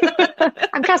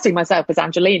 I'm casting myself as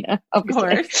Angelina, obviously. Of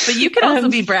course, but you can also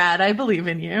be Brad. I believe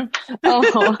in you.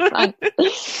 Oh,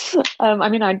 thanks. I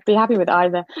mean, I'd be happy with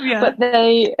either. Yeah.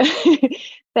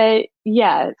 But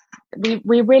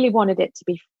we really wanted it to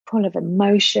be full of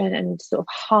emotion and sort of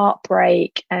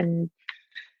heartbreak, and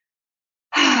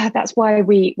that's why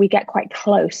we get quite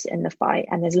close in the fight,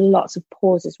 and there's lots of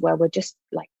pauses where we're just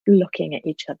like looking at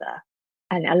each other,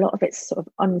 and a lot of it's sort of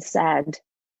unsaid.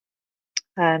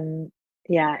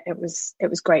 It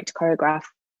was great to choreograph,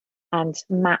 and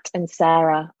Matt and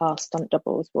Sarah, our stunt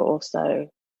doubles, were also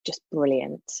just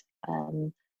brilliant.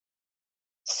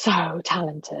 So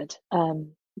talented,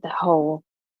 the whole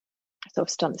sort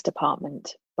of stunts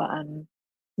department. But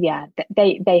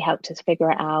they helped us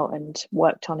figure it out and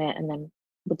worked on it, and then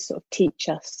would sort of teach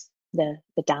us the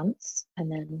dance,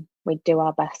 and then we'd do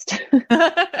our best.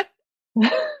 I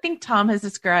think Tom has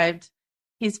described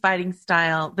his fighting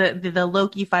style, the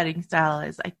Loki fighting style,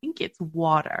 is, I think it's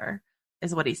water,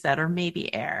 is what he said, or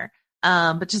maybe air.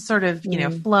 But just sort of, you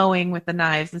know, flowing with the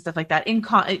knives and stuff like that. And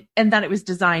that it was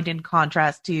designed in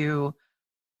contrast to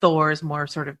Thor's more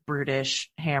sort of brutish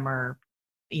hammer,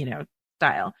 you know,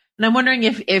 style. And I'm wondering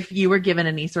if you were given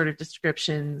any sort of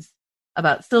descriptions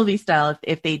about Sylvie's style,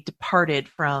 if they departed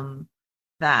from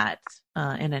that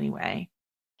in any way.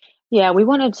 Yeah, we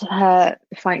wanted her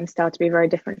fighting style to be very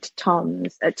different to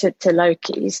Tom's, to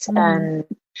Loki's,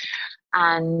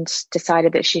 and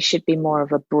decided that she should be more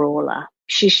of a brawler.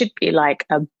 She should be like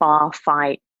a bar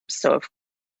fight sort of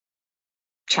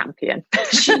champion.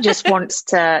 She just wants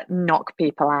to knock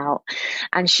people out,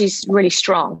 and she's really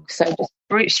strong. So just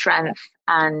brute strength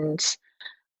and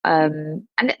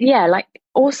like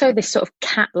also this sort of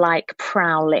cat-like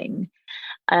prowling,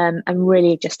 and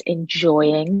really just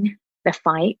enjoying the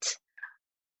fight.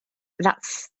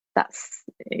 That's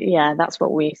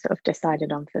what we sort of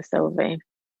decided on for Sylvie.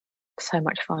 So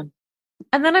much fun.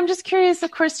 And then I'm just curious, of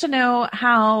course, to know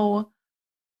how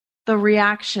the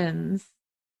reactions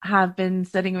have been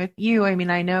sitting with you. I mean,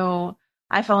 I know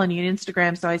I follow you on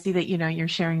Instagram, so I see that, you know, you're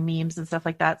sharing memes and stuff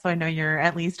like that. So I know you're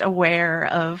at least aware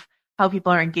of how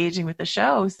people are engaging with the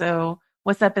show. So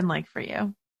what's that been like for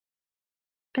you?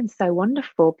 It's been so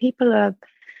wonderful. People are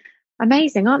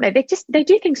amazing, aren't they? They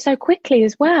do things so quickly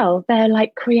as well. They're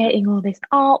like creating all this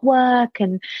artwork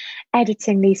and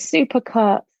editing these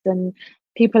supercuts, and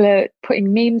people are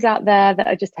putting memes out there that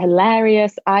are just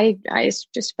hilarious. It's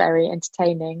just very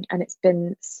entertaining, and it's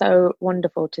been so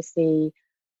wonderful to see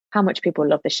how much people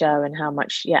love the show and how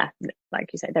much,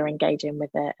 like you say, they're engaging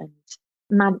with it, and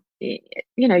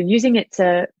you know, using it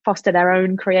to foster their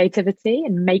own creativity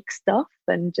and make stuff,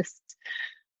 and just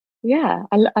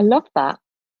I love that.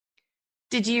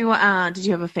 Did you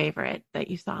have a favorite that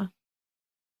you saw?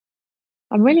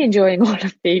 I'm really enjoying all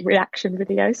of the reaction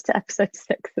videos to episode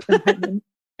 6 at the moment.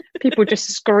 People just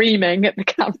screaming at the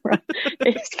camera.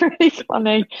 It's really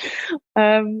funny.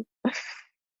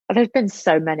 There's been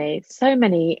so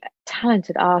many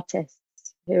talented artists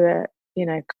who are, you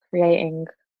know, creating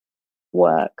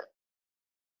work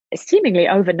seemingly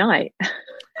overnight.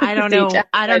 I don't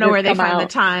know where they find the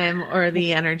time or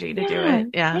the energy to do it.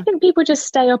 Yeah. I think people just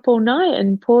stay up all night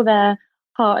and pour their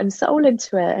heart and soul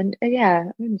into it. And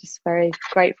I'm just very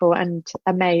grateful and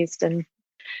amazed, and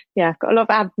got a lot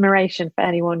of admiration for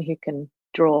anyone who can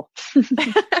draw.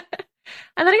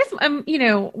 And then I guess, you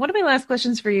know, one of my last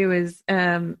questions for you is,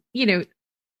 you know,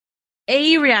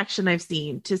 a reaction I've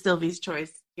seen to Sylvie's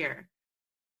choice here,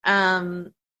 are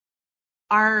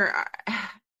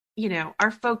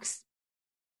folks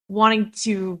wanting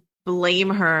to blame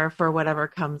her for whatever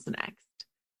comes next.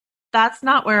 That's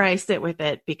not where I sit with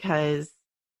it, because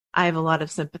I have a lot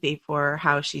of sympathy for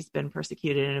how she's been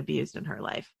persecuted and abused in her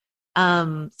life.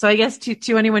 So I guess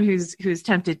to anyone who's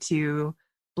tempted to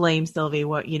blame Sylvie,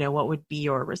 what would be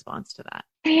your response to that?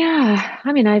 Yeah,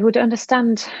 I mean, I would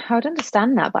understand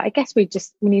that, but I guess we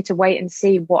need to wait and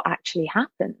see what actually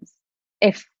happens.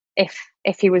 If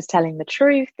he was telling the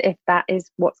truth, if that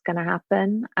is what's going to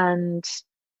happen, and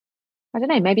I don't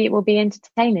know, maybe it will be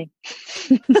entertaining.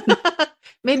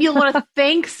 Maybe you'll want to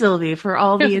thank Sylvie for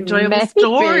all the enjoyable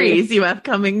stories you have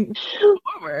coming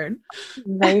forward.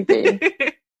 Maybe.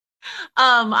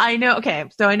 I know. Okay,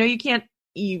 so I know you can't.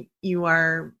 You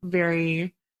are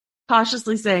very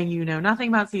cautiously saying you know nothing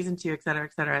about season 2, et cetera,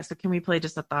 et cetera. So can we play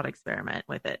just a thought experiment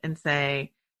with it and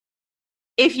say,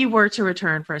 if you were to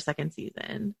return for a second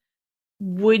season,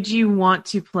 would you want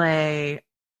to play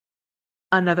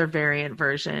another variant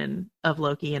version of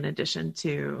Loki in addition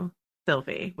to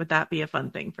Sylvie? Would that be a fun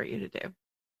thing for you to do?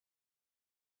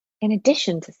 In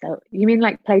addition to you mean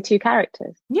like play 2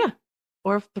 characters? Yeah.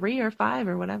 Or 3 or 5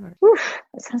 or whatever. Oof,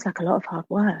 that sounds like a lot of hard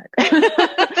work.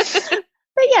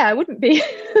 But yeah, I wouldn't be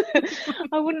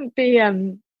I wouldn't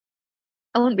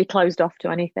be closed off to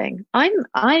anything.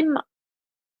 I'm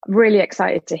really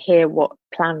excited to hear what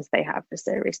plans they have for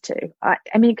series 2. I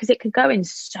mean, because it could go in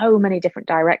so many different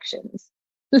directions,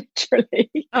 literally.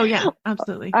 Oh yeah,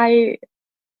 absolutely.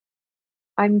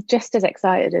 I'm just as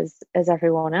excited as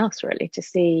everyone else, really, to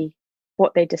see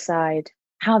what they decide,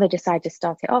 how they decide to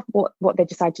start it off, what they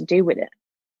decide to do with it.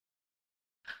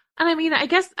 And I mean, I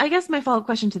guess my follow-up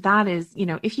question to that is,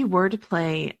 if you were to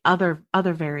play other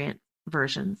variant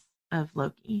versions of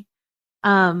Loki,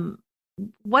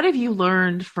 what have you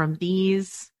learned from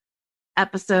these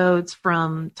episodes,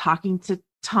 from talking to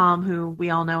Tom, who we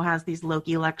all know has these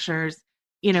Loki lectures?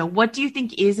 What do you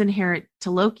think is inherent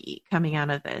to Loki coming out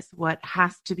of this? What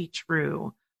has to be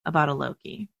true about a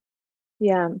Loki?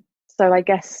 Yeah. So I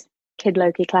guess Kid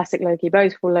Loki, Classic Loki,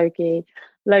 Boastful Loki,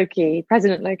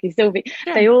 President Loki, Sylvie,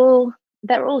 yeah. They all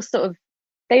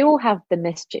have the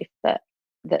mischief that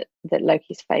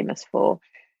Loki's famous for.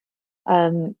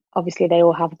 Obviously they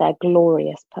all have their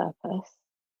glorious purpose.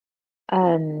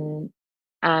 And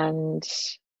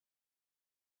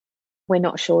we're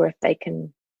not sure if they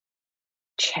can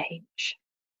change,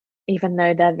 even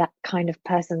though they're that kind of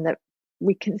person that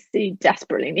we can see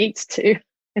desperately needs to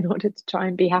in order to try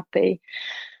and be happy.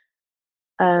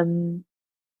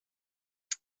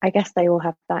 I guess they all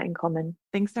have that in common.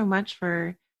 Thanks so much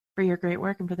for your great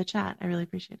work and for the chat. I really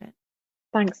appreciate it.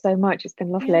 Thanks so much. It's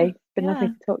been lovely. It's been lovely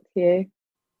to talk to you.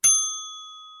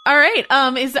 All right.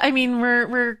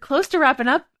 We're close to wrapping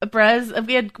up, Brez.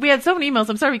 We had so many emails.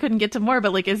 I'm sorry we couldn't get to more,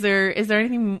 but is there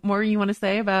anything more you want to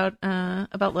say about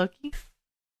Loki?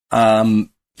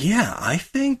 Yeah, I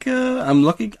think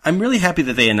I'm really happy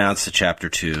that they announced the chapter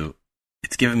 2.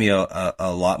 It's given me a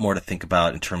lot more to think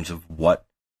about in terms of what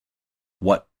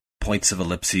points of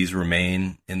ellipses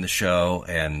remain in the show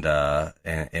and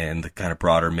the kind of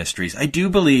broader mysteries. I do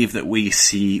believe that we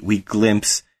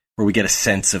glimpse, or we get a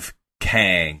sense of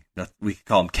Kang. We could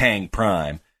call him Kang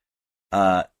Prime.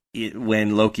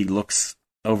 When Loki looks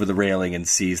over the railing and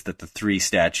sees that the 3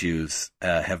 statues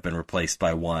have been replaced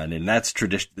by 1, and that's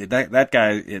tradition. That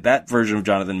guy, that version of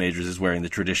Jonathan Majors is wearing the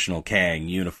traditional Kang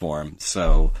uniform.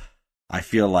 So I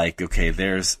feel like, okay,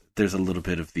 there's a little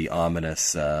bit of the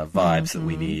ominous vibes that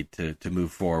we need to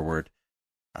move forward.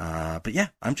 But yeah,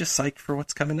 I'm just psyched for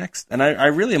what's coming next. And I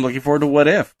really am looking forward to What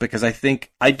If, because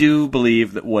I do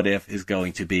believe that What If is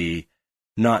going to be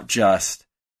not just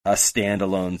a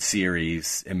standalone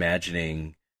series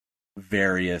imagining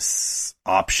various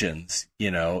options.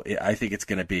 I think it's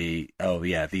going to be,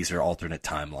 these are alternate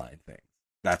timeline things.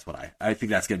 That's what I think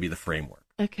that's going to be the framework.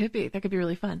 It could be. That could be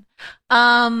really fun.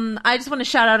 I just want to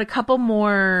shout out a couple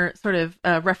more sort of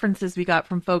references we got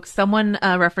from folks. Someone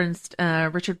referenced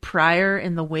Richard Pryor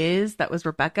in The Wiz. That was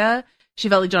Rebecca. She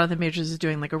felt like Jonathan Majors is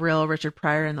doing like a real Richard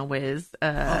Pryor in The Wiz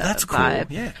that's vibe.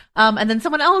 Cool. Yeah. And then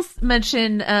someone else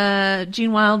mentioned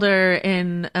Gene Wilder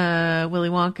in Willy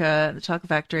Wonka, the Chocolate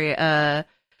Factory, that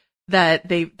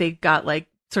they got like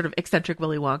sort of eccentric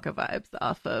Willy Wonka vibes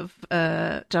off of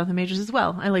Jonathan Majors as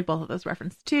well. I like both of those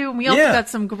references too. And we also got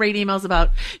some great emails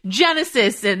about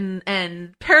Genesis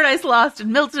and Paradise Lost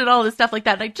and Milton and all this stuff like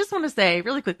that. And I just want to say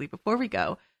really quickly before we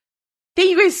go, thank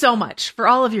you guys so much for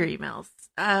all of your emails.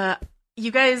 You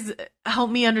guys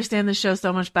help me understand the show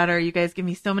so much better. You guys give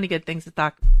me so many good things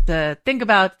to think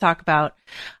about, to talk about.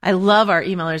 I love our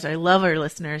emailers. I love our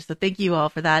listeners. So thank you all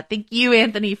for that. Thank you,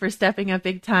 Anthony, for stepping up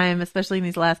big time, especially in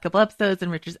these last couple episodes in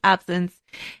Richard's absence.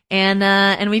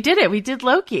 And we did it. We did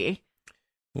Loki.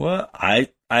 Well,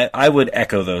 I would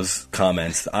echo those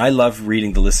comments. I love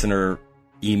reading the listener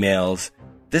emails.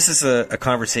 This is a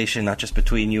conversation not just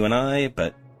between you and I,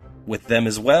 but with them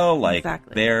as well. Like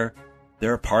exactly.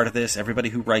 They're a part of this. Everybody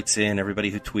who writes in, everybody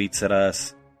who tweets at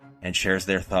us and shares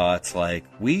their thoughts. Like,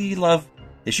 we love,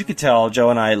 as you can tell,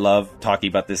 Joe and I love talking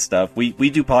about this stuff. We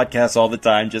do podcasts all the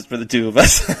time just for the two of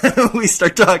us. We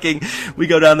start talking. We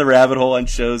go down the rabbit hole on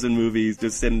shows and movies,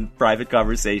 just in private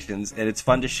conversations. And it's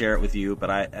fun to share it with you. But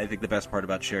I think the best part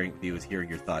about sharing it with you is hearing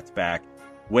your thoughts back.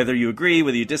 Whether you agree,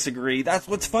 whether you disagree, that's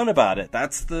what's fun about it.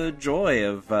 That's the joy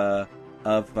of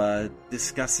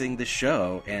discussing the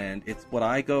show. And it's when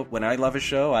I love a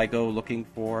show, I go looking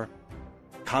for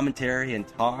commentary and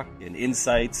talk and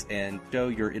insights. And Joe,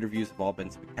 your interviews have all been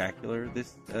spectacular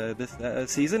this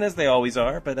season, as they always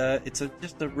are. But it's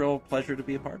just a real pleasure to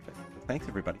be a part of it. So thanks,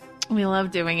 everybody. We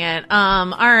love doing it.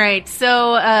 All right.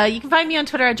 So you can find me on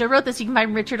Twitter at Joe Wrote This. You can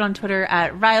find Richard on Twitter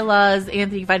at Rylas.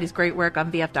 Anthony, you can find his great work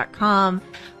on VF.com.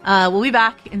 We'll be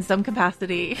back in some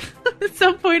capacity at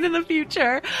some point in the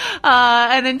future.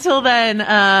 And until then,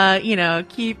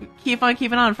 keep on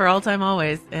keeping on for all time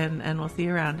always. And we'll see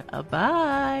you around.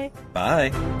 Bye.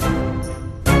 Bye.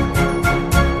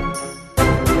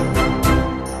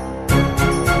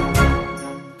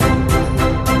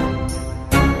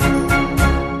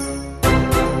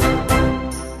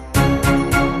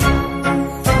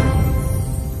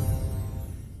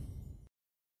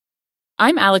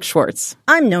 I'm Alex Schwartz.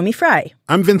 I'm Nomi Fry.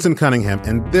 I'm Vincent Cunningham,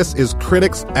 and this is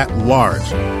Critics at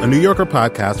Large, a New Yorker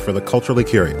podcast for the culturally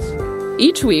curious.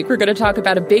 Each week, we're going to talk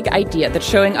about a big idea that's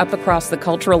showing up across the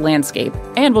cultural landscape,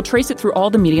 and we'll trace it through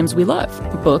all the mediums we love.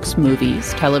 Books,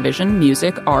 movies, television,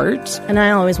 music, art. And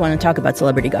I always want to talk about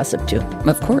celebrity gossip, too.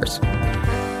 Of course.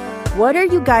 What are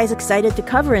you guys excited to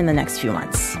cover in the next few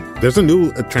months? There's a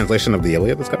new translation of the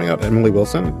Iliad that's coming out, Emily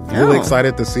Wilson. Really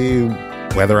excited to see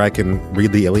whether I can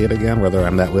read the Iliad again, whether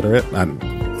I'm that literate. I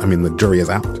mean, the jury is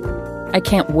out. I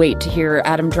can't wait to hear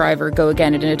Adam Driver go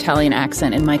again in an Italian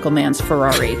accent in Michael Mann's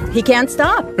Ferrari. He can't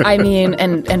stop. I mean,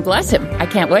 and bless him. I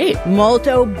can't wait.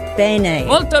 Molto bene.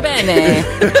 Molto bene.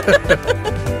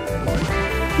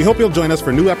 We hope you'll join us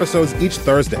for new episodes each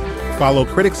Thursday. Follow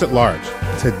Critics at Large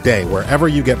today, wherever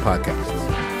you get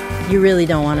podcasts. You really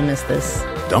don't want to miss this.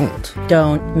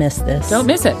 Don't miss this. Don't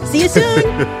miss it. See you soon.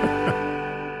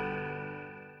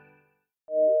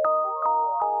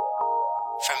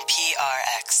 From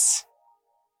PRX.